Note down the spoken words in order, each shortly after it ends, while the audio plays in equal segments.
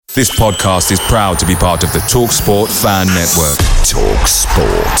This podcast is proud to be part of the TalkSport Fan Network.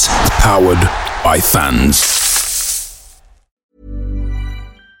 TalkSport. Powered by fans.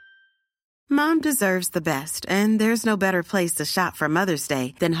 Mom deserves the best, and there's no better place to shop for Mother's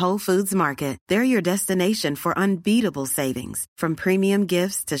Day than Whole Foods Market. They're your destination for unbeatable savings. From premium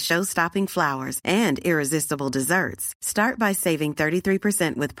gifts to show-stopping flowers and irresistible desserts. Start by saving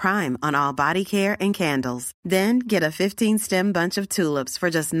 33% with Prime on all body care and candles. Then get a 15-stem bunch of tulips for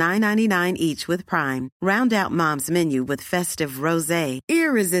just $9.99 each with Prime. Round out Mom's menu with festive rosé,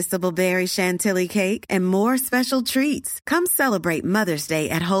 irresistible berry chantilly cake, and more special treats. Come celebrate Mother's Day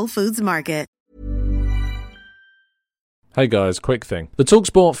at Whole Foods Market. Hey guys, quick thing. The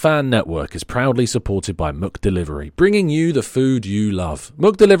TalkSport Fan Network is proudly supported by McDelivery, bringing you the food you love.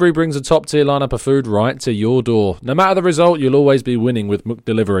 McDelivery brings a top-tier lineup of food right to your door. No matter the result, you'll always be winning with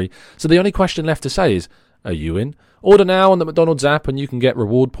McDelivery. So the only question left to say is, are you in? Order now on the McDonald's app and you can get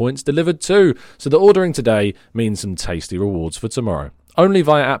reward points delivered too. So the ordering today means some tasty rewards for tomorrow. Only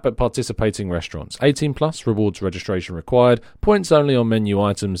via app at participating restaurants. 18 plus, rewards registration required. Points only on menu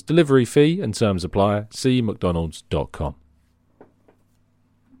items. Delivery fee and terms apply. See mcdonalds.com.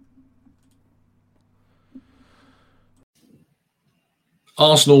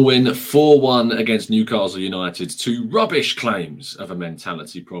 Arsenal win 4-1 against Newcastle United to rubbish claims of a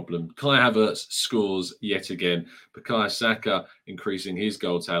mentality problem. Kai Havertz scores yet again. Bukayo Saka increasing his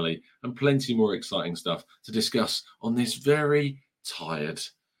goal tally, and plenty more exciting stuff to discuss on this very tired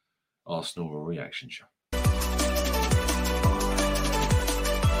Arsenal reaction show.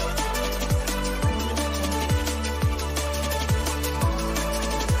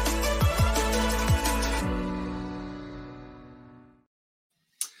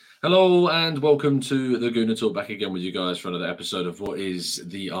 Hello and welcome to the Gooner Talk, back again with you guys for another episode of what is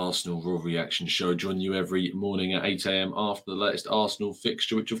the Arsenal Raw Reaction Show. Join you every morning at 8 a.m. after the latest Arsenal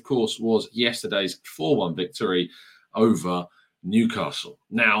fixture, which of course was yesterday's 4-1 victory over Newcastle.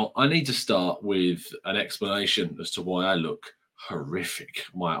 Now, I need to start with an explanation as to why I look horrific.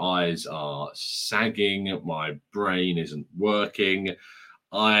 My eyes are sagging, my brain isn't working.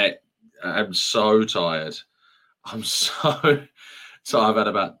 I am so tired. So I've had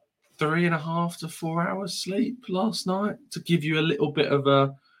about 3.5 to 4 hours sleep last night to give you a little bit of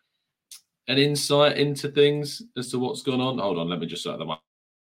an insight into things as to what's gone on. Hold on, let me just set the mic.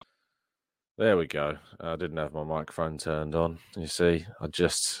 There we go. I didn't have my microphone turned on. You see,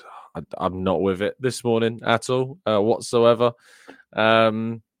 I'm not with it this morning at all, whatsoever.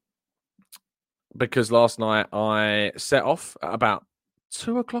 Because last night I set off at about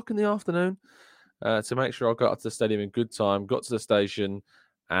 2 o'clock in the afternoon to make sure I got up to the stadium in good time, got to the station,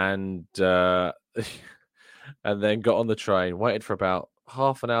 and then got on the train, waited for about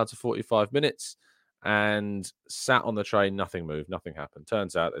half an hour to 45 minutes, and sat on the train. Nothing moved, nothing happened.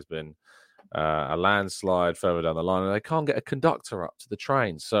 Turns out there's been a landslide further down the line, and they can't get a conductor up to the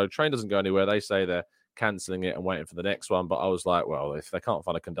train. So train doesn't go anywhere. They say they're cancelling it and waiting for the next one. But I was like, well, if they can't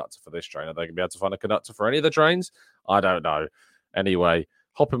find a conductor for this train, are they going to be able to find a conductor for any of the trains? I don't know. Anyway,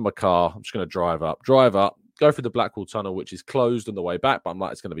 hop in my car. I'm just going to drive up, go through the Blackwall Tunnel, which is closed on the way back. But I'm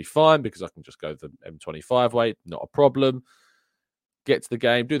like, it's going to be fine because I can just go the M25 way. Not a problem. Get to the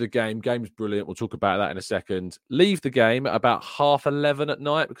game, do the game. Game's brilliant. We'll talk about that in a second. Leave the game at about 11:30 at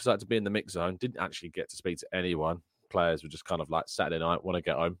night because I had to be in the mix zone. Didn't actually get to speak to anyone. Players were just kind of like Saturday night, want to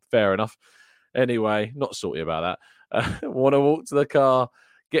get home. Fair enough. Anyway, not salty about that. Want to walk to the car,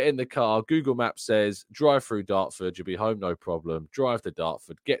 get in the car. Google Maps says, drive through Dartford. You'll be home, no problem. Drive to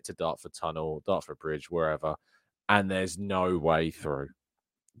Dartford, get to Dartford Tunnel, Dartford Bridge, wherever. And there's no way through.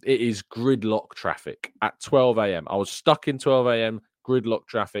 It is gridlock traffic at 12 a.m. I was stuck in 12 a.m. gridlock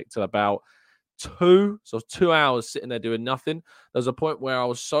traffic till about 2. So 2 hours sitting there doing nothing. There's a point where I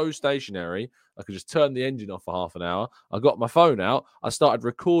was so stationary, I could just turn the engine off for half an hour. I got my phone out. I started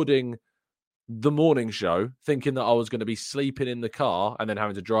recording the morning show, thinking that I was going to be sleeping in the car and then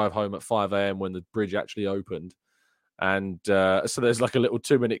having to drive home at 5 a.m. when the bridge actually opened. And so there's like a little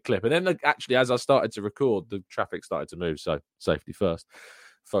 2-minute clip. And then actually, as I started to record, the traffic started to move. So safety first.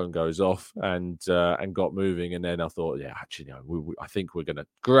 Phone goes off and got moving. And then I thought, yeah, actually, no, I think we're going to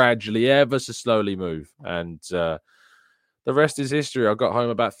gradually, ever so slowly move. And the rest is history. I got home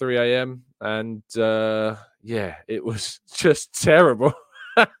about 3 a.m. and yeah, it was just terrible.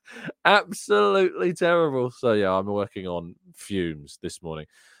 Absolutely terrible. So yeah, I'm working on fumes this morning.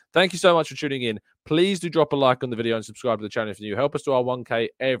 Thank you so much for tuning in. Please do drop a like on the video and subscribe to the channel if you're new. Help us to our 1K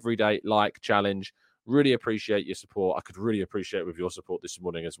everyday like challenge. Really appreciate your support. I could really appreciate with your support this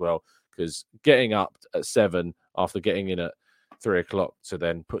morning as well, because getting up at 7 after getting in at 3 o'clock to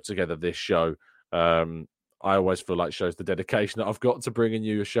then put together this show, I always feel like shows the dedication that I've got to bringing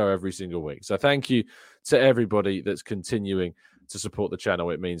you a show every single week. So thank you to everybody that's continuing to support the channel.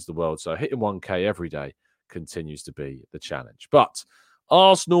 It means the world. So hitting 1K every day continues to be the challenge. But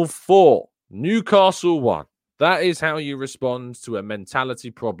Arsenal 4, Newcastle 1. That is how you respond to a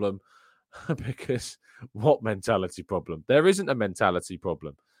mentality problem. Because what mentality problem? There isn't a mentality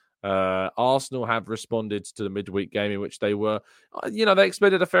problem. Arsenal have responded to the midweek game in which they were, they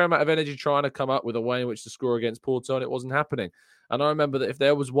expended a fair amount of energy trying to come up with a way in which to score against Porto, and it wasn't happening. And I remember that if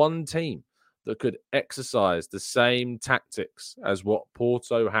there was one team that could exercise the same tactics as what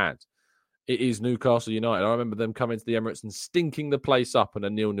Porto had, it is Newcastle United. I remember them coming to the Emirates and stinking the place up in a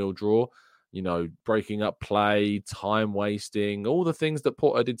 0-0 draw, breaking up play, time wasting, all the things that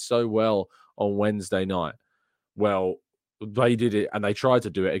Porto did so well on Wednesday night. Well, they did it and they tried to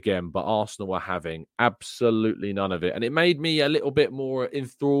do it again, but Arsenal were having absolutely none of it. And it made me a little bit more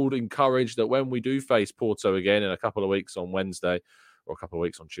enthralled, encouraged that when we do face Porto again in a couple of weeks on Wednesday or a couple of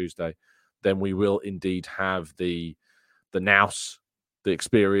weeks on Tuesday, then we will indeed have the nous, the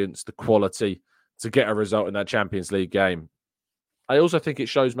experience, the quality to get a result in that Champions League game. I also think it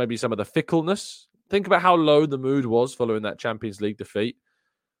shows maybe some of the fickleness. Think about how low the mood was following that Champions League defeat.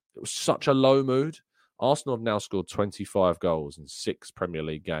 It was such a low mood. Arsenal have now scored 25 goals in 6 Premier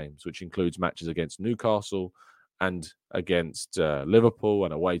League games, which includes matches against Newcastle and against Liverpool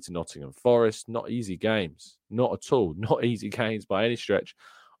and away to Nottingham Forest. Not easy games. Not at all. Not easy games by any stretch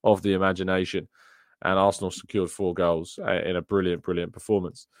of the imagination. And Arsenal secured 4 goals in a brilliant, brilliant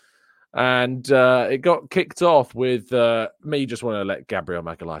performance. And it got kicked off with me just wanting to let Gabriel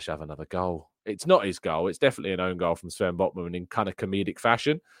Magalhaes have another goal. It's not his goal. It's definitely an own goal from Sven Botman in kind of comedic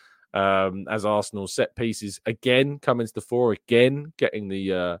fashion. As Arsenal set pieces again come into the fore, again getting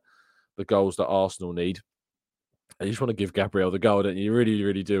the goals that Arsenal need. And you just want to give Gabriel the goal, don't you? You really,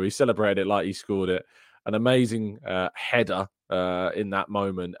 really do. He celebrated it like he scored it. An amazing header in that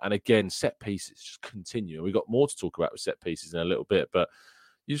moment. And again, set pieces just continue. We've got more to talk about with set pieces in a little bit, but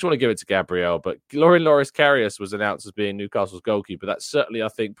you just want to give it to Gabriel. But Loris Karius was announced as being Newcastle's goalkeeper. That certainly, I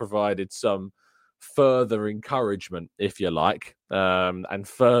think, provided some further encouragement, if you like, and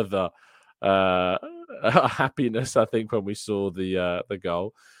further happiness, I think, when we saw the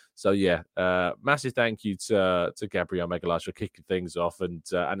goal. So, yeah, massive thank you to Gabriel Magalhaes for kicking things off. And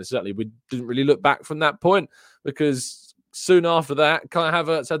certainly we didn't really look back from that point, because soon after that, Kai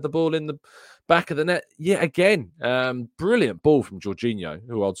Havertz had the ball in the back of the net yet again. Brilliant ball from Jorginho,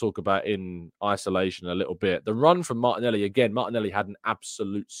 who I'll talk about in isolation a little bit. The run from Martinelli again. Martinelli had an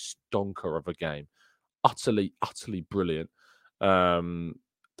absolute stonker of a game. Utterly, utterly brilliant. The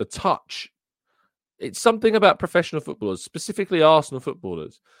touch. It's something about professional footballers, specifically Arsenal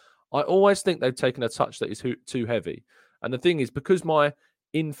footballers. I always think they've taken a touch that is too heavy. And the thing is, because my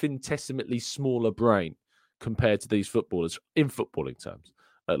infinitesimally smaller brain compared to these footballers, in footballing terms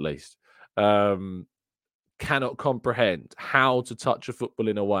at least, cannot comprehend how to touch a football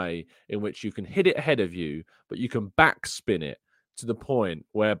in a way in which you can hit it ahead of you, but you can backspin it to the point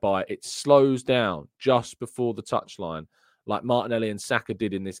whereby it slows down just before the touchline, like Martinelli and Saka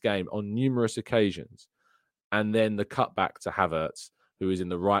did in this game on numerous occasions. And then the cutback to Havertz, who is in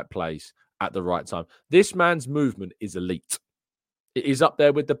the right place at the right time. This man's movement is elite. It is up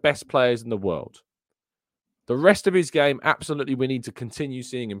there with the best players in the world. The rest of his game, absolutely, we need to continue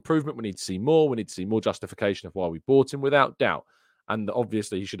seeing improvement. We need to see more. We need to see more justification of why we bought him, without doubt. And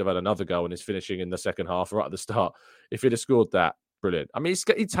obviously, he should have had another goal in his finishing in the second half, right at the start. If he'd have scored that, brilliant. I mean,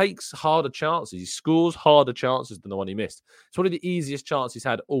 he takes harder chances. He scores harder chances than the one he missed. It's one of the easiest chances he's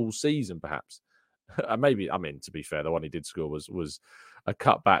had all season, perhaps. Maybe, I mean, to be fair, the one he did score was a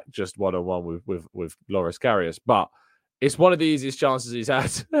cutback, just one-on-one with Loris Karius. But it's one of the easiest chances he's had.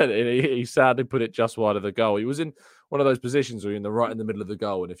 He sadly put it just wide of the goal. He was in one of those positions where you're right in the middle of the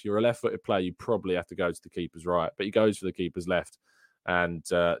goal. And if you're a left-footed player, you probably have to go to the keeper's right. But he goes for the keeper's left and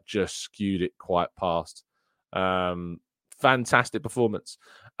just skewed it quite past. Fantastic performance.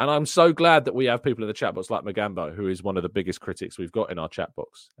 And I'm so glad that we have people in the chat box like Magambo, who is one of the biggest critics we've got in our chat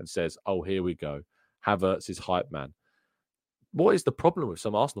box, and says, oh, here we go. Havertz is hype man. What is the problem with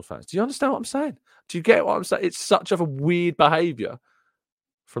some Arsenal fans? Do you understand what I'm saying? Do you get what I'm saying? It's such a weird behaviour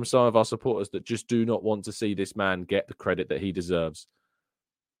from some of our supporters that just do not want to see this man get the credit that he deserves.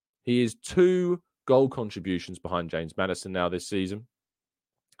 He is 2 goal contributions behind James Maddison now this season.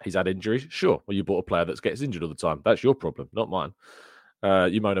 He's had injuries. Sure. Well, you bought a player that gets injured all the time. That's your problem, not mine.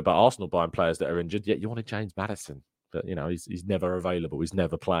 You moan about Arsenal buying players that are injured, yet you wanted James Maddison. But, he's never available. He's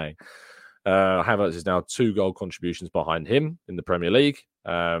never playing. Havertz is now 2 goal contributions behind him in the Premier League.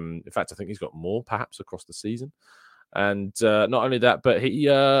 In fact, I think he's got more, perhaps, across the season. And not only that, but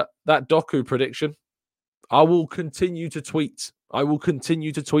that Doku prediction, I will continue to tweet. I will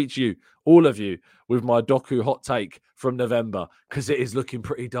continue to tweet you, all of you, with my Doku hot take from November, because it is looking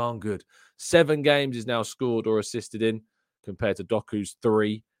pretty darn good. 7 games is now scored or assisted in, compared to Doku's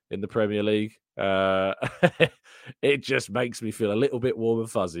 3 in the Premier League. It just makes me feel a little bit warm and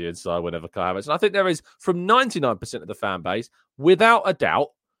fuzzy inside whenever Kai Havertz. And I think there is, from 99% of the fan base, without a doubt,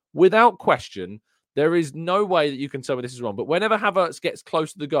 without question, there is no way that you can tell me this is wrong. But whenever Havertz gets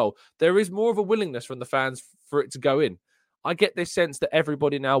close to the goal, there is more of a willingness from the fans for it to go in. I get this sense that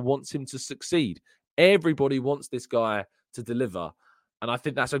everybody now wants him to succeed. Everybody wants this guy to deliver. And I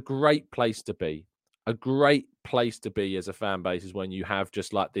think that's a great place to be. A great place to be as a fan base is when you have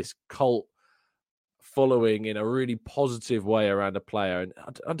just like this cult following in a really positive way around a player. And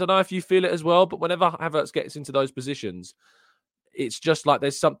I don't know if you feel it as well, but whenever Havertz gets into those positions, it's just like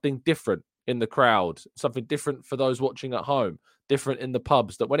there's something different in the crowd, something different for those watching at home, different in the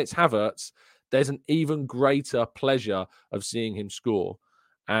pubs, that when it's Havertz, there's an even greater pleasure of seeing him score.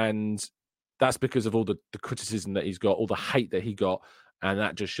 And that's because of all the criticism that he's got, all the hate that he got. And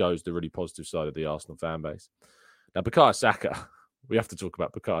that just shows the really positive side of the Arsenal fan base. Now, Bukayo Saka, we have to talk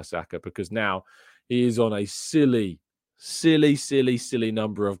about Bukayo Saka, because now he is on a silly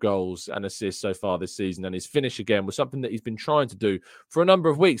number of goals and assists so far this season. And his finish again was something that he's been trying to do for a number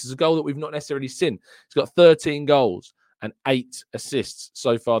of weeks. It's a goal that we've not necessarily seen. He's got 13 goals and 8 assists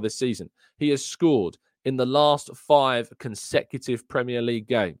so far this season. He has scored in the last 5 consecutive Premier League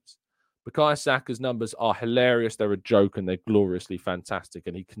games. Bukayo Saka's numbers are hilarious. They're a joke and they're gloriously fantastic.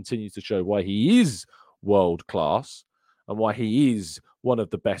 And he continues to show why he is world class and why he is one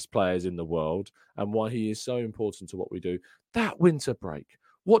of the best players in the world and why he is so important to what we do. That winter break,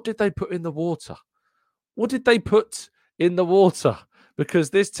 what did they put in the water? What did they put in the water?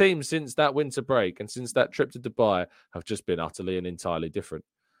 Because this team, since that winter break and since that trip to Dubai, have just been utterly and entirely different.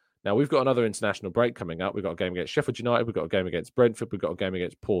 Now, we've got another international break coming up. We've got a game against Sheffield United. We've got a game against Brentford. We've got a game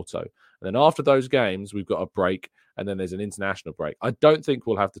against Porto. And then after those games, we've got a break. And then there's an international break. I don't think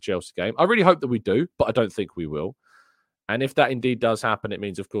we'll have the Chelsea game. I really hope that we do, but I don't think we will. And if that indeed does happen, it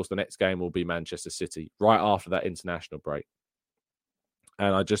means, of course, the next game will be Manchester City right after that international break.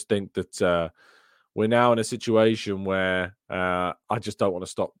 And I just think that we're now in a situation where I just don't want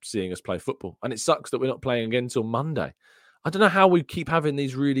to stop seeing us play football. And it sucks that we're not playing again until Monday. I don't know how we keep having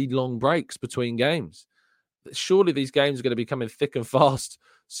these really long breaks between games. Surely these games are going to be coming thick and fast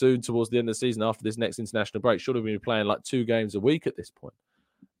soon towards the end of the season after this next international break. Surely we'll be playing like 2 games a week at this point.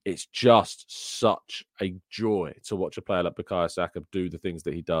 It's just such a joy to watch a player like Bukayo Saka do the things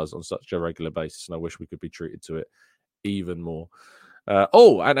that he does on such a regular basis. And I wish we could be treated to it even more.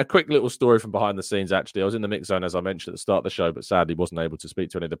 And a quick little story from behind the scenes, actually. I was in the mix zone, as I mentioned at the start of the show, but sadly wasn't able to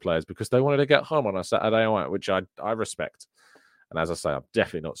speak to any of the players because they wanted to get home on a Saturday night, which I respect. And as I say, I'm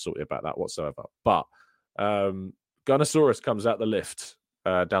definitely not salty about that whatsoever. But Gunnosaurus comes out the lift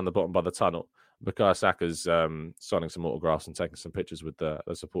down the bottom by the tunnel. Bukayo Saka's signing some autographs and taking some pictures with the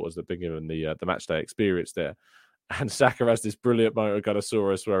supporters that have been given the match day experience there. And Saka has this brilliant moment with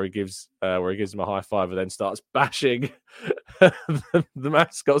Gunnosaurus where he gives him a high five and then starts bashing the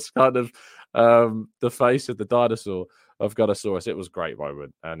mascot's kind of the face of the dinosaur of Gunnosaurus. It was a great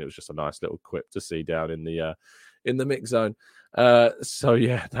moment, and it was just a nice little quip to see down in the mix zone. So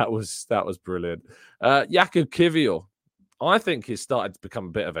yeah, that was brilliant. Jakub Kiwior, I think he's started to become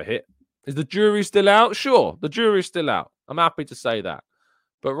a bit of a hit. Is the jury still out? Sure, the jury's still out. I'm happy to say that.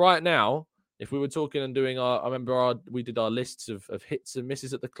 But right now, if we were talking and doing we did our lists of hits and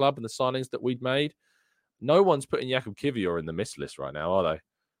misses at the club and the signings that we'd made. No one's putting Jakub Kiwior in the miss list right now, are they?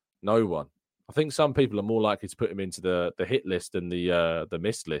 No one. I think some people are more likely to put him into the hit list than the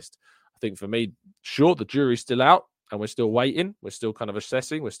miss list. I think for me, sure, the jury's still out and we're still waiting. We're still kind of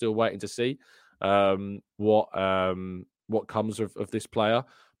assessing. We're still waiting to see what comes of this player.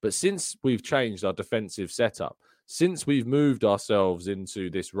 But since we've changed our defensive setup, since we've moved ourselves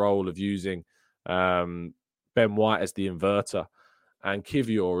into this role of using Ben White as the inverter and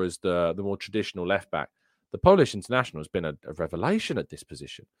Kiwior as the more traditional left back, the Polish international has been a revelation at this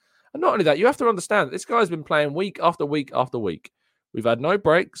position. And not only that, you have to understand that this guy's been playing week after week after week. We've had no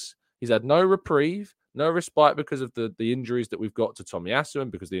breaks. He's had no reprieve, no respite because of the injuries that we've got to Tomiyasu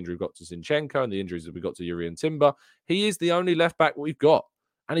and because the injury we've got to Zinchenko and the injuries that we've got to Jurriën Timber. He is the only left back we've got.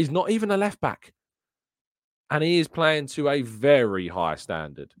 And he's not even a left back. And he is playing to a very high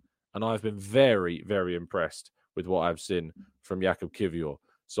standard. And I've been very, very impressed with what I've seen from Jakub Kiwior.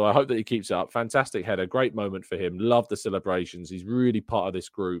 So I hope that he keeps it up. Fantastic header. Great moment for him. Love the celebrations. He's really part of this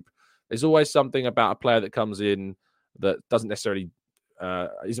group. There's always something about a player that comes in that doesn't necessarily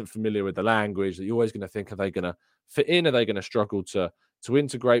isn't familiar with the language that you're always going to think, are they going to fit in? Are they going to struggle to to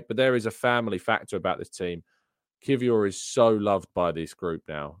integrate, but there is a family factor about this team. Kivior is so loved by this group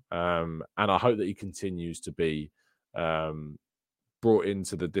now, and I hope that he continues to be brought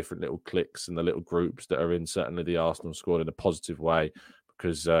into the different little cliques and the little groups that are in certainly the Arsenal squad in a positive way,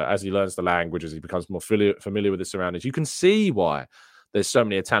 because as he learns the language, as he becomes more familiar with his surroundings, you can see why there's so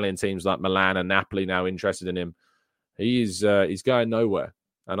many Italian teams like Milan and Napoli now interested in him. He's going nowhere,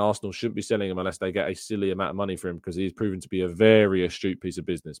 and Arsenal shouldn't be selling him unless they get a silly amount of money for him, because he's proven to be a very astute piece of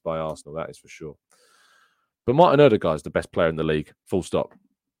business by Arsenal, that is for sure. But Martin Odegaard is the best player in the league, full stop.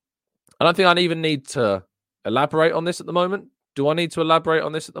 I don't think I even need to elaborate on this at the moment. Do I need to elaborate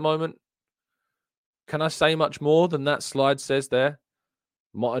on this at the moment? Can I say much more than that slide says there?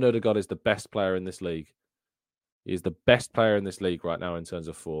 Martin Odegaard is the best player in this league. He is the best player in this league right now in terms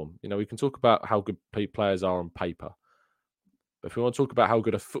of form. You know, we can talk about how good players are on paper. But if we want to talk about how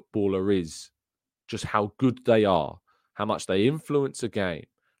good a footballer is, just how good they are, how much they influence a game,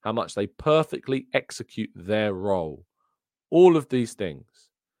 how much they perfectly execute their role, all of these things,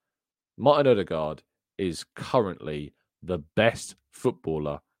 Martin Odegaard is currently the best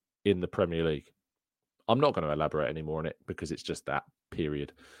footballer in the Premier League. I'm not going to elaborate anymore on it because it's just that,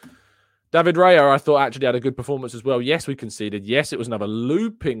 period. David Raya, I thought, actually had a good performance as well. Yes, we conceded. Yes, it was another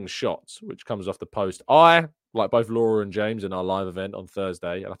looping shot, which comes off the post. I, like both Laura and James in our live event on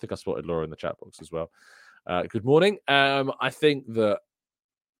Thursday, and I think I spotted Laura in the chat box as well. Good morning. I think that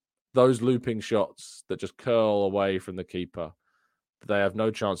those looping shots that just curl away from the keeper, they have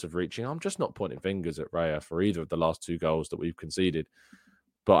no chance of reaching. I'm just not pointing fingers at Raya for either of the last two goals that we've conceded.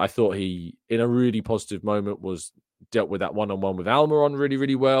 But I thought he, in a really positive moment, was dealt with that one-on-one with Almiron really,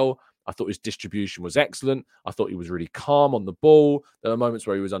 really well. I thought his distribution was excellent. I thought he was really calm on the ball. There were moments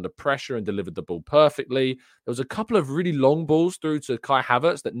where he was under pressure and delivered the ball perfectly. There was a couple of really long balls through to Kai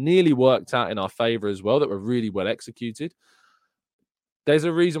Havertz that nearly worked out in our favour as well, that were really well executed. There's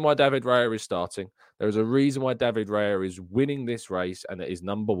a reason why David Raya is starting. There is a reason why David Raya is winning this race and it is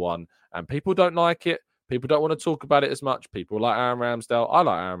number one. And people don't like it. People don't want to talk about it as much. People like Aaron Ramsdale. I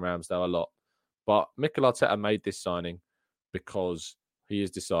like Aaron Ramsdale a lot. But Mikel Arteta made this signing because he has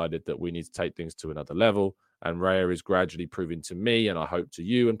decided that we need to take things to another level. And Raya is gradually proving to me, and I hope to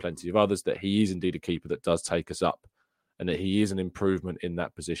you and plenty of others, that he is indeed a keeper that does take us up and that he is an improvement in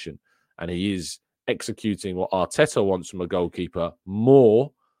that position. And he is executing what Arteta wants from a goalkeeper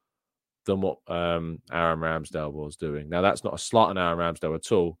more than what Aaron Ramsdale was doing. Now, that's not a slight on Aaron Ramsdale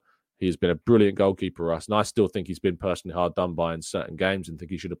at all. He has been a brilliant goalkeeper for us, and I still think he's been personally hard done by in certain games and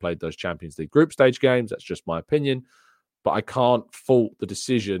think he should have played those Champions League group stage games. That's just my opinion. But I can't fault the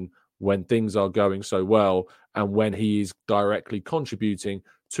decision when things are going so well and when he is directly contributing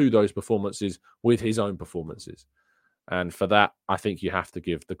to those performances with his own performances. And for that, I think you have to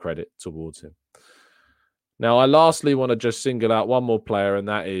give the credit towards him. Now, I lastly want to just single out one more player, and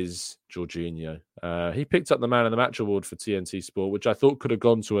that is Jorginho. He picked up the Man of the Match award for TNT Sport, which I thought could have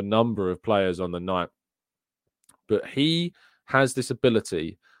gone to a number of players on the night. But he has this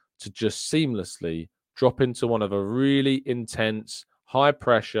ability to just seamlessly drop into one of a really intense,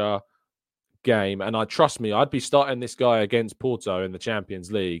 high-pressure game. And trust me, I'd be starting this guy against Porto in the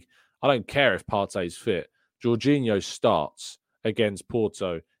Champions League. I don't care if Partey's fit. Jorginho starts against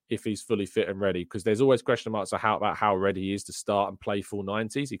Porto if he's fully fit and ready, because there's always question marks about how ready he is to start and play full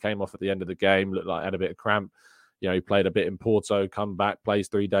 90s. He came off at the end of the game, looked like he had a bit of cramp. You know, he played a bit in Porto, come back, plays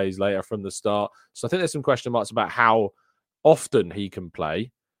 3 days later from the start. So I think there's some question marks about how often he can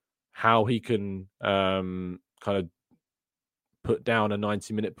play, how he can kind of put down a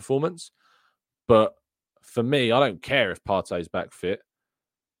 90-minute performance. But for me, I don't care if Partey's back fit.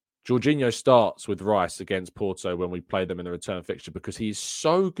 Jorginho starts with Rice against Porto when we play them in the return fixture, because he's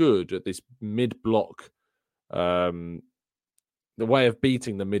so good at this mid-block, the way of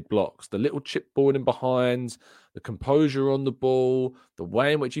beating the mid-blocks, the little chip ball in behind, the composure on the ball, the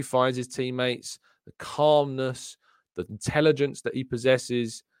way in which he finds his teammates, the calmness, the intelligence that he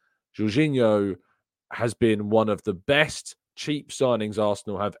possesses. Jorginho has been one of the best cheap signings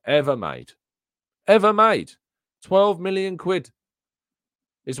Arsenal have ever made. Ever made. 12 million quid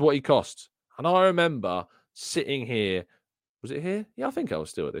is what he cost. And I remember sitting here. Was it here? Yeah, I think I was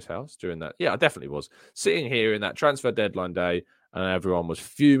still at this house during that. Yeah, I definitely was. Sitting here in that transfer deadline day, and everyone was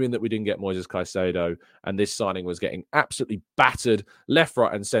fuming that we didn't get Moises Caicedo, and this signing was getting absolutely battered left,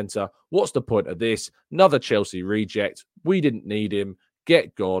 right, and centre. What's the point of this? Another Chelsea reject. We didn't need him.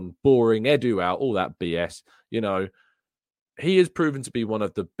 Get gone. Boring. Edu out. All that BS. You know, he has proven to be one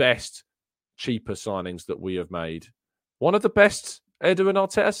of the best cheaper signings that we have made. One of the best Edu and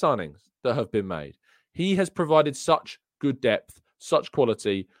Arteta signings that have been made. He has provided such good depth, such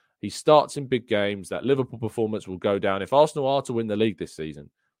quality, He starts in big games. That Liverpool performance will go down. If Arsenal are to win the league this season,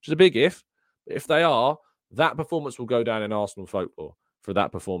 which is a big if, but if they are, that performance will go down in Arsenal folklore for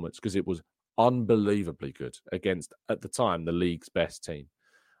that performance because it was unbelievably good against, at the time, the league's best team.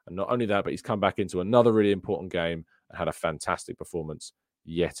 And not only that, but he's come back into another really important game and had a fantastic performance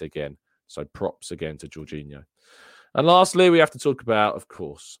yet again. So props again to Jorginho. And lastly, we have to talk about, of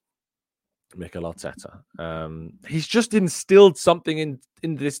course, Mikel Arteta. He's just instilled something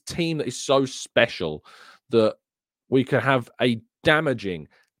in this team that is so special that we can have a damning,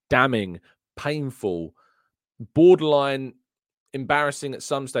 painful, borderline embarrassing at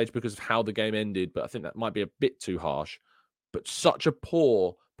some stage because of how the game ended, but I think that might be a bit too harsh. But such a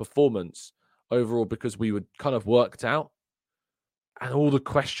poor performance overall because we were kind of worked out and all the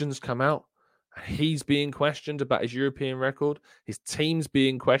questions come out. He's being questioned about his European record. His team's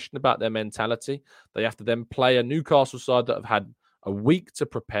being questioned about their mentality. They have to then play a Newcastle side that have had a week to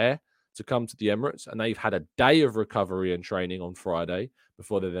prepare to come to the Emirates, and they've had a day of recovery and training on Friday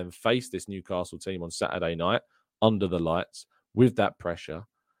before they then face this Newcastle team on Saturday night under the lights with that pressure.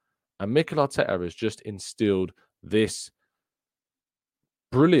 And Mikel Arteta has just instilled this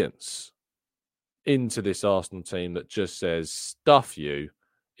brilliance into this Arsenal team that just says, stuff you.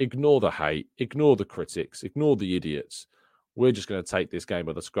 Ignore the hate, ignore the critics, ignore the idiots. We're just going to take this game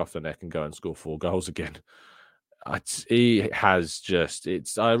by the scruff of the neck and go and score 4 goals again. He has just,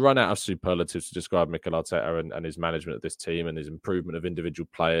 I run out of superlatives to describe Mikel Arteta and his management of this team and his improvement of individual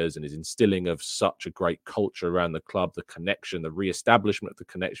players and his instilling of such a great culture around the club, the connection, the re-establishment of the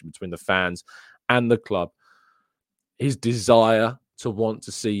connection between the fans and the club. His desire to want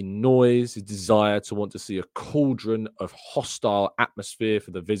to see noise, his desire to want to see a cauldron of hostile atmosphere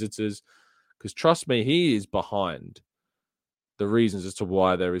for the visitors. Because trust me, he is behind the reasons as to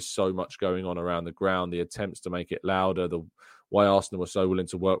why there is so much going on around the ground, the attempts to make it louder, why Arsenal were so willing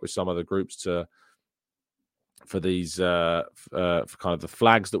to work with some other groups for these for kind of the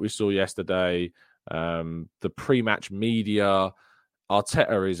flags that we saw yesterday, the pre-match media.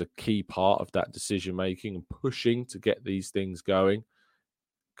 Arteta is a key part of that decision-making and pushing to get these things going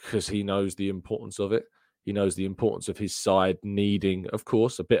because he knows the importance of it. He knows the importance of his side needing, of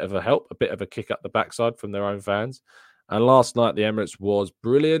course, a bit of a help, a bit of a kick up the backside from their own fans. And last night, the Emirates was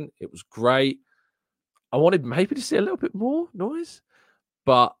brilliant. It was great. I wanted maybe to see a little bit more noise,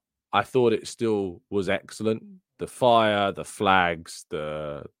 but I thought it still was excellent. The fire, the flags,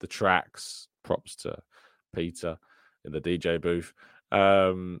 the tracks, props to Peter in the DJ booth.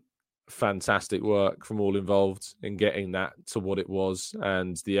 Fantastic work from all involved in getting that to what it was,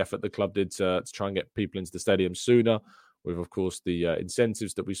 and the effort the club did to try and get people into the stadium sooner with, of course, the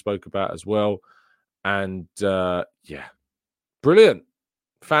incentives that we spoke about as well. And brilliant,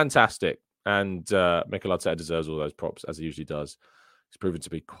 fantastic. And Mikel Arteta deserves all those props, as he usually does. He's proven to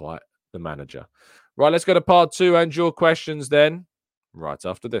be quite the manager. Right, let's go to part 2 and your questions then, right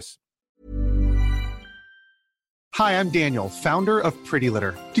after this. Hi, I'm Daniel, founder of Pretty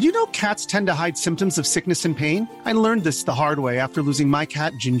Litter. Did you know cats tend to hide symptoms of sickness and pain? I learned this the hard way after losing my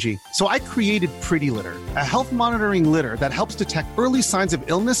cat, Gingy. So I created Pretty Litter, a health monitoring litter that helps detect early signs of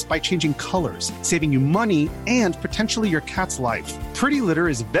illness by changing colors, saving you money and potentially your cat's life. Pretty Litter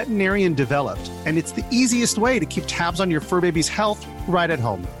is veterinarian developed, and it's the easiest way to keep tabs on your fur baby's health right at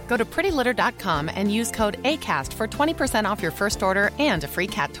home. Go to prettylitter.com and use code ACAST for 20% off your first order and a free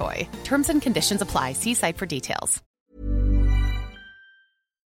cat toy. Terms and conditions apply. See site for details.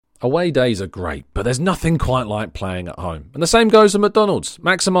 Away days are great, but there's nothing quite like playing at home. And the same goes for McDonald's.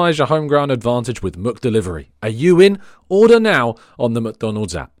 Maximise your home ground advantage with McDelivery. Are you in? Order now on the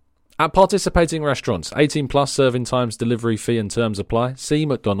McDonald's app. At participating restaurants, 18 plus serving times, delivery fee and terms apply. See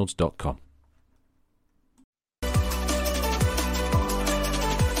mcdonalds.com.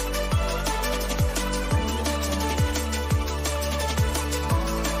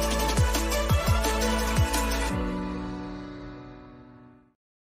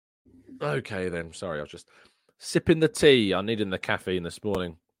 Okay then, sorry, I was just sipping the tea. I needed the caffeine this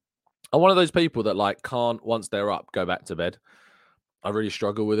morning. I'm one of those people that can't, once they're up, go back to bed. I really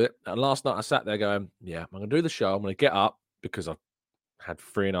struggle with it. And last night I sat there going, yeah, I'm going to do the show. I'm going to get up because I've had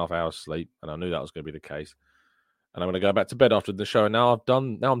 3.5 hours sleep and I knew that was going to be the case. And I'm going to go back to bed after the show. And now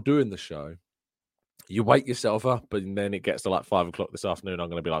I'm doing the show. You wake yourself up and then it gets to 5 o'clock this afternoon. I'm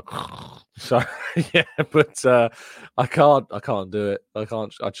going to be like, so yeah, but I can't do it. I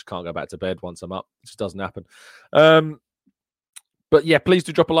just can't go back to bed once I'm up. It just doesn't happen. But yeah, please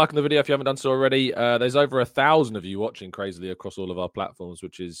do drop a like on the video if you haven't done so already. There's over 1,000 of you watching crazily across all of our platforms,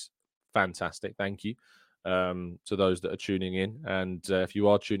 which is fantastic. Thank you to those that are tuning in. And if you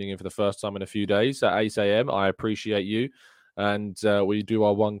are tuning in for the first time in a few days at 8 a.m., I appreciate you. And we do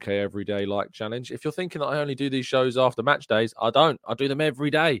our 1K every day like challenge. If you're thinking that I only do these shows after match days, I don't. I do them every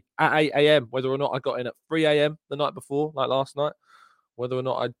day at 8 a.m., whether or not I got in at 3 a.m. the night before, like last night, whether or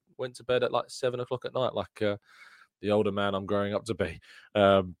not I went to bed at like 7 o'clock at night, like the older man I'm growing up to be.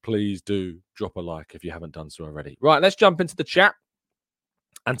 Please do drop a like if you haven't done so already. Right, let's jump into the chat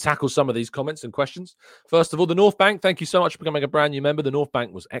and tackle some of these comments and questions. First of all, the North Bank, thank you so much for becoming a brand new member. The North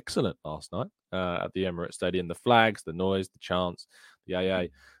Bank was excellent last night at the Emirates Stadium. The flags, the noise, the chants, the AA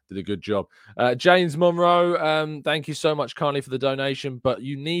did a good job. James Monroe, thank you so much kindly for the donation, but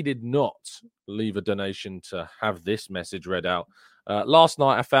you needed not leave a donation to have this message read out. Last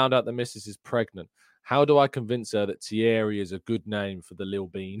night, I found out the missus is pregnant. How do I convince her that Thierry is a good name for the Lil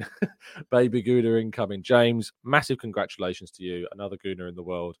Bean? Baby Gooner incoming. James, massive congratulations to you. Another Gooner in the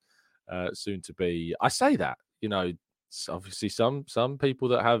world, soon to be. I say that, obviously some people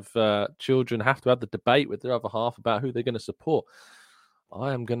that have children have to have the debate with their other half about who they're going to support.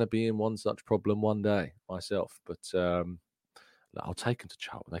 I am going to be in one such problem one day myself, but I'll take them to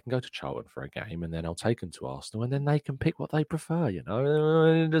Charlton. They can go to Charlton for a game, and then I'll take them to Arsenal, and then they can pick what they prefer.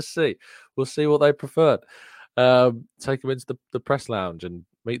 Just see. We'll see what they prefer. Take them into the press lounge and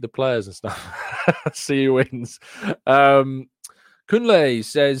meet the players and stuff. See who wins. Kunle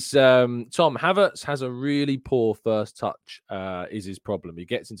says, Tom, Havertz has a really poor first touch. Is his problem. He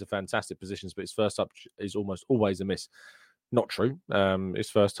gets into fantastic positions, but his first touch is almost always a miss. Not true. His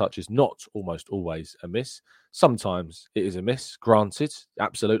first touch is not almost always a miss. Sometimes it is a miss, granted,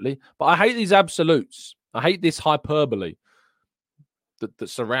 absolutely. But I hate these absolutes. I hate this hyperbole that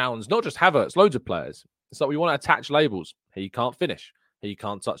surrounds not just Havertz, loads of players. It's like we want to attach labels. He can't finish. He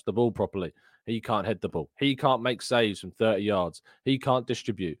can't touch the ball properly. He can't head the ball. He can't make saves from 30 yards. He can't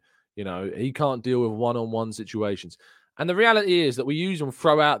distribute. He can't deal with one-on-one situations. And the reality is that we use and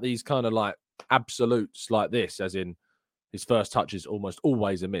throw out these kind of like absolutes like this, as in, his first touch is almost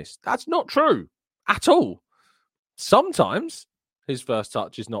always a miss. That's not true at all. Sometimes his first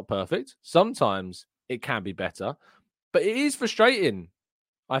touch is not perfect. Sometimes it can be better. But it is frustrating,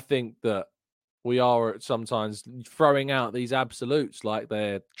 I think, that we are sometimes throwing out these absolutes like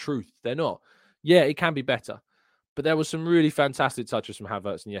they're truth. They're not. Yeah, it can be better. But there was some really fantastic touches from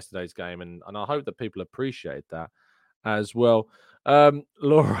Havertz in yesterday's game, and I hope that people appreciate that as well.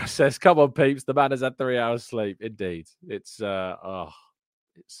 Laura says, come on, peeps, the man has had 3 hours sleep. Indeed. It's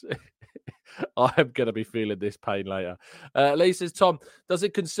I'm going to be feeling this pain later. Lee says, Tom, does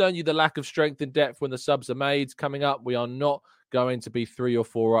it concern you the lack of strength and depth when the subs are made? Coming up, we are not going to be 3 or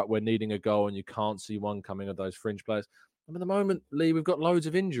 4 up. We're needing a goal, and you can't see one coming of those fringe players. At the moment, Lee, we've got loads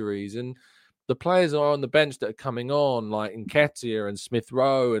of injuries, and the players are on the bench that are coming on, like Nketiah and Smith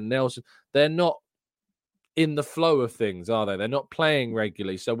Rowe and Nelson. They're not in the flow of things, are they? They're not playing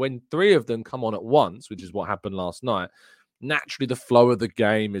regularly. So when 3 of them come on at once, which is what happened last night, naturally the flow of the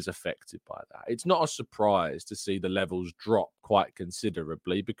game is affected by that. It's not a surprise to see the levels drop quite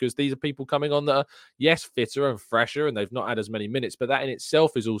considerably, because these are people coming on that are, yes, fitter and fresher, and they've not had as many minutes, but that in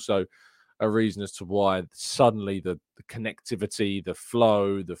itself is also a reason as to why suddenly the connectivity, the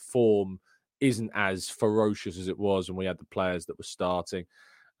flow, the form isn't as ferocious as it was when we had the players that were starting.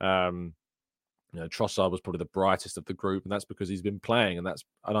 Trossard was probably the brightest of the group, and that's because he's been playing, and that's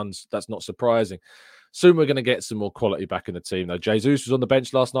not surprising. Soon we're going to get some more quality back in the team, though. Jesus was on the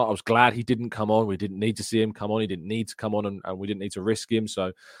bench last night. I was glad he didn't come on. We didn't need to see him come on. He didn't need to come on, and we didn't need to risk him.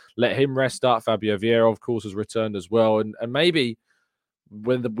 So let him rest up. Fabio Vieira, of course, has returned as well. And maybe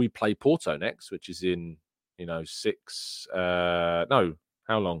when we play Porto next, which is in,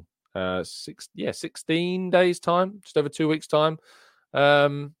 16 days time, just over 2 weeks time.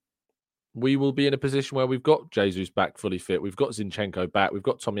 We will be in a position where we've got Jesus back fully fit. We've got Zinchenko back. We've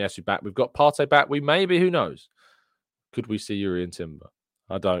got Tomiyasu back. We've got Partey back. We maybe, who knows? Could we see Yuri and Timber?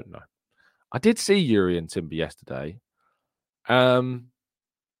 I don't know. I did see Yuri and Timber yesterday. And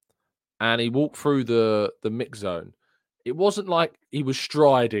he walked through the mix zone. It wasn't like he was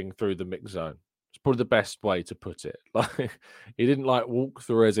striding through the mix zone. It's probably the best way to put it. Like, he didn't walk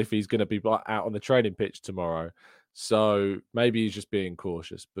through as if he's going to be out on the training pitch tomorrow. So maybe he's just being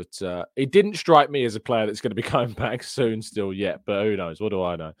cautious. But it didn't strike me as a player that's going to be coming back soon still yet. But who knows? What do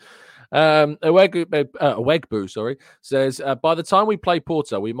I know? Awegbu, says, by the time we play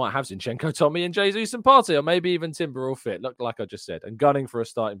Porto, we might have Zinchenko, Tommy, and Jesus and Partey, or maybe even Timber all fit. Look, like I just said. And gunning for a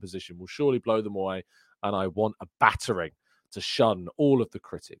starting position will surely blow them away. And I want a battering to shun all of the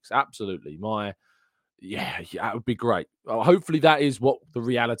critics. Absolutely. Yeah, that would be great. Hopefully that is what the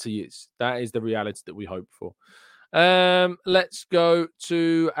reality is. That is the reality that we hope for. Let's go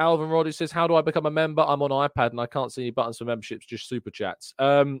to Alvin Rod, who says, how do I become a member? I'm on iPad and I can't see any buttons for memberships, just super chats.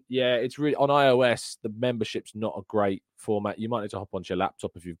 Yeah, it's really on iOS, the membership's not a great format. You might need to hop onto your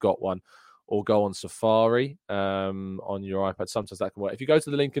laptop if you've got one, or go on Safari on your iPad. Sometimes that can work. If you go to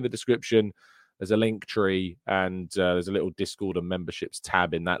the link in the description, there's a link tree, and there's a little Discord and memberships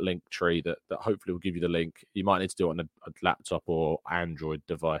tab in that link tree that hopefully will give you the link. You might need to do it on a laptop or Android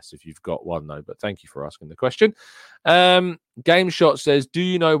device if you've got one, though. But thank you for asking the question. Game Shot says, do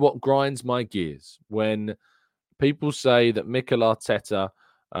you know what grinds my gears? When people say that Mikel Arteta,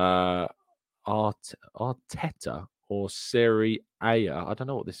 Arteta or Serie A, I don't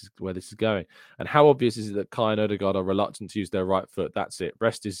know where this is going. And how obvious is it that Kai and Odegaard are reluctant to use their right foot? That's it.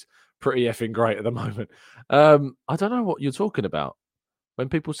 Rest is pretty effing great at the moment. I don't know what you're talking about. When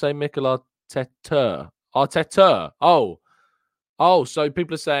people say Mikel Arteta. Oh, so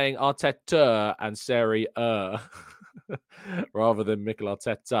people are saying Arteta and Serie A rather than Mikel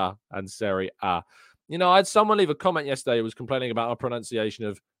Arteta and Serie A. You know, I had someone leave a comment yesterday who was complaining about our pronunciation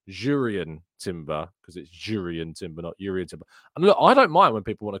of Jurien Timber, because it's Jurien Timber, not Urian Timber. And look, I don't mind when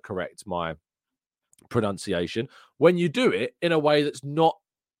people want to correct my pronunciation when you do it in a way that's not,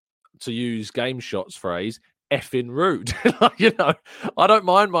 to use Game Shot's phrase, effing rude. You know, I don't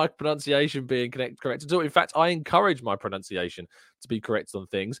mind my pronunciation being corrected at all. In fact, I encourage my pronunciation to be corrected on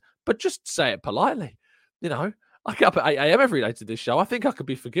things, but just say it politely. You know, I get up at 8 a.m. every day to this show. I think I could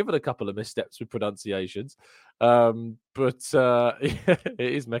be forgiven a couple of missteps with pronunciations. But it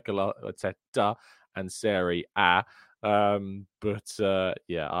is Mikel Arteta and Serie A.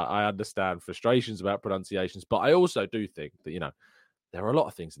 Yeah, I understand frustrations about pronunciations, but I also do think that, you know, there are a lot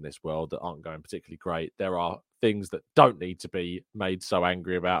of things in this world that aren't going particularly great. There are things that don't need to be made so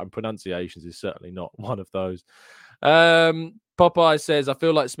angry about, and pronunciations is certainly not one of those. Popeye says, I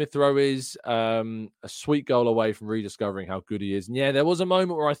feel like Smith Rowe is a sweet goal away from rediscovering how good he is. And yeah, there was a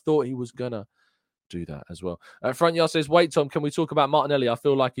moment where I thought he was going to do that as well. Front Yard says, wait, Tom, can we talk about Martinelli? I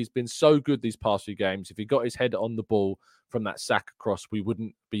feel like he's been so good these past few games. If he got his head on the ball from that sack across, we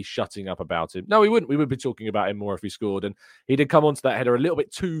wouldn't be shutting up about him. No, we wouldn't. We would be talking about him more if he scored. And he did come onto that header a little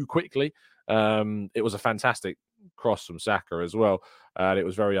bit too quickly. It was a fantastic cross from Saka as well. And it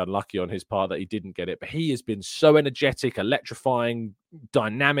was very unlucky on his part that he didn't get it. But he has been so energetic, electrifying,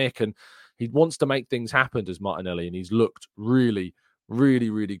 dynamic, and he wants to make things happen as Martinelli. And he's looked really, really,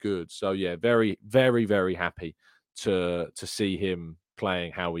 really good. So, yeah, very, very, very happy to see him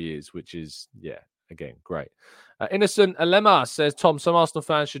playing how he is, which is, yeah, again, great. Innocent Alema says, Tom, some Arsenal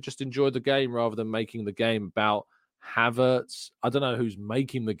fans should just enjoy the game rather than making the game about Havertz. I don't know who's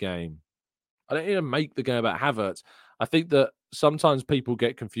making the game. I don't even make the game about Havertz. I think that sometimes people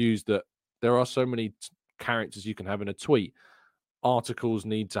get confused that there are so many characters you can have in a tweet. Articles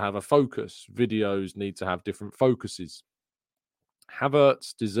need to have a focus. Videos need to have different focuses.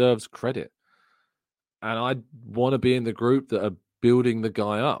 Havertz deserves credit. And I want to be in the group that are building the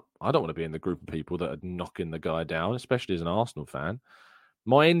guy up. I don't want to be in the group of people that are knocking the guy down, especially as an Arsenal fan.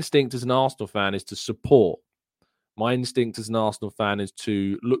 My instinct as an Arsenal fan is to support. My instinct as an Arsenal fan is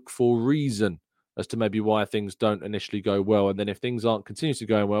to look for reason as to maybe why things don't initially go well. And then if things aren't continuously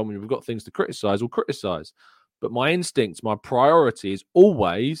going well, when we've got things to criticize, we'll criticize. But my instinct, my priority is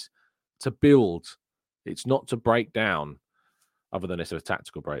always to build. It's not to break down, other than it's a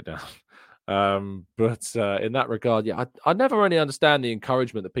tactical breakdown. But in that regard, yeah, I never really understand the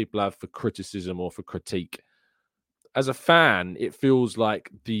encouragement that people have for criticism or for critique. As a fan, it feels like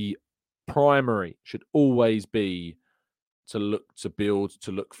the primary should always be to look to build,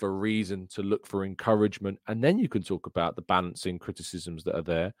 to look for reason, to look for encouragement. And then you can talk about the balancing criticisms that are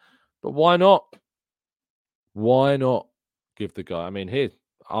there. But why not? Why not give the guy? I mean, here,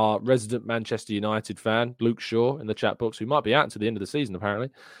 our resident Manchester United fan, Luke Shaw, in the chat box, who might be out until the end of the season, apparently,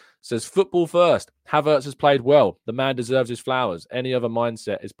 says, football first. Havertz has played well. The man deserves his flowers. Any other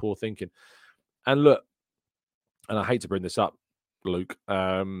mindset is poor thinking. And look, and I hate to bring this up, Luke,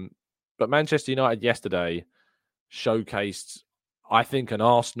 but Manchester United yesterday showcased, I think, an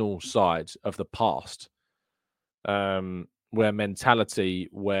Arsenal side of the past, where mentality,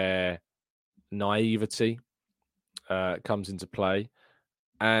 where naivety comes into play.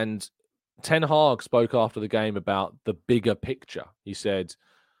 And Ten Hag spoke after the game about the bigger picture. He said,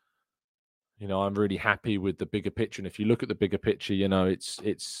 you know, I'm really happy with the bigger picture. And if you look at the bigger picture, you know,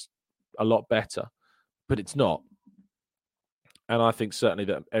 it's a lot better, but it's not. And I think certainly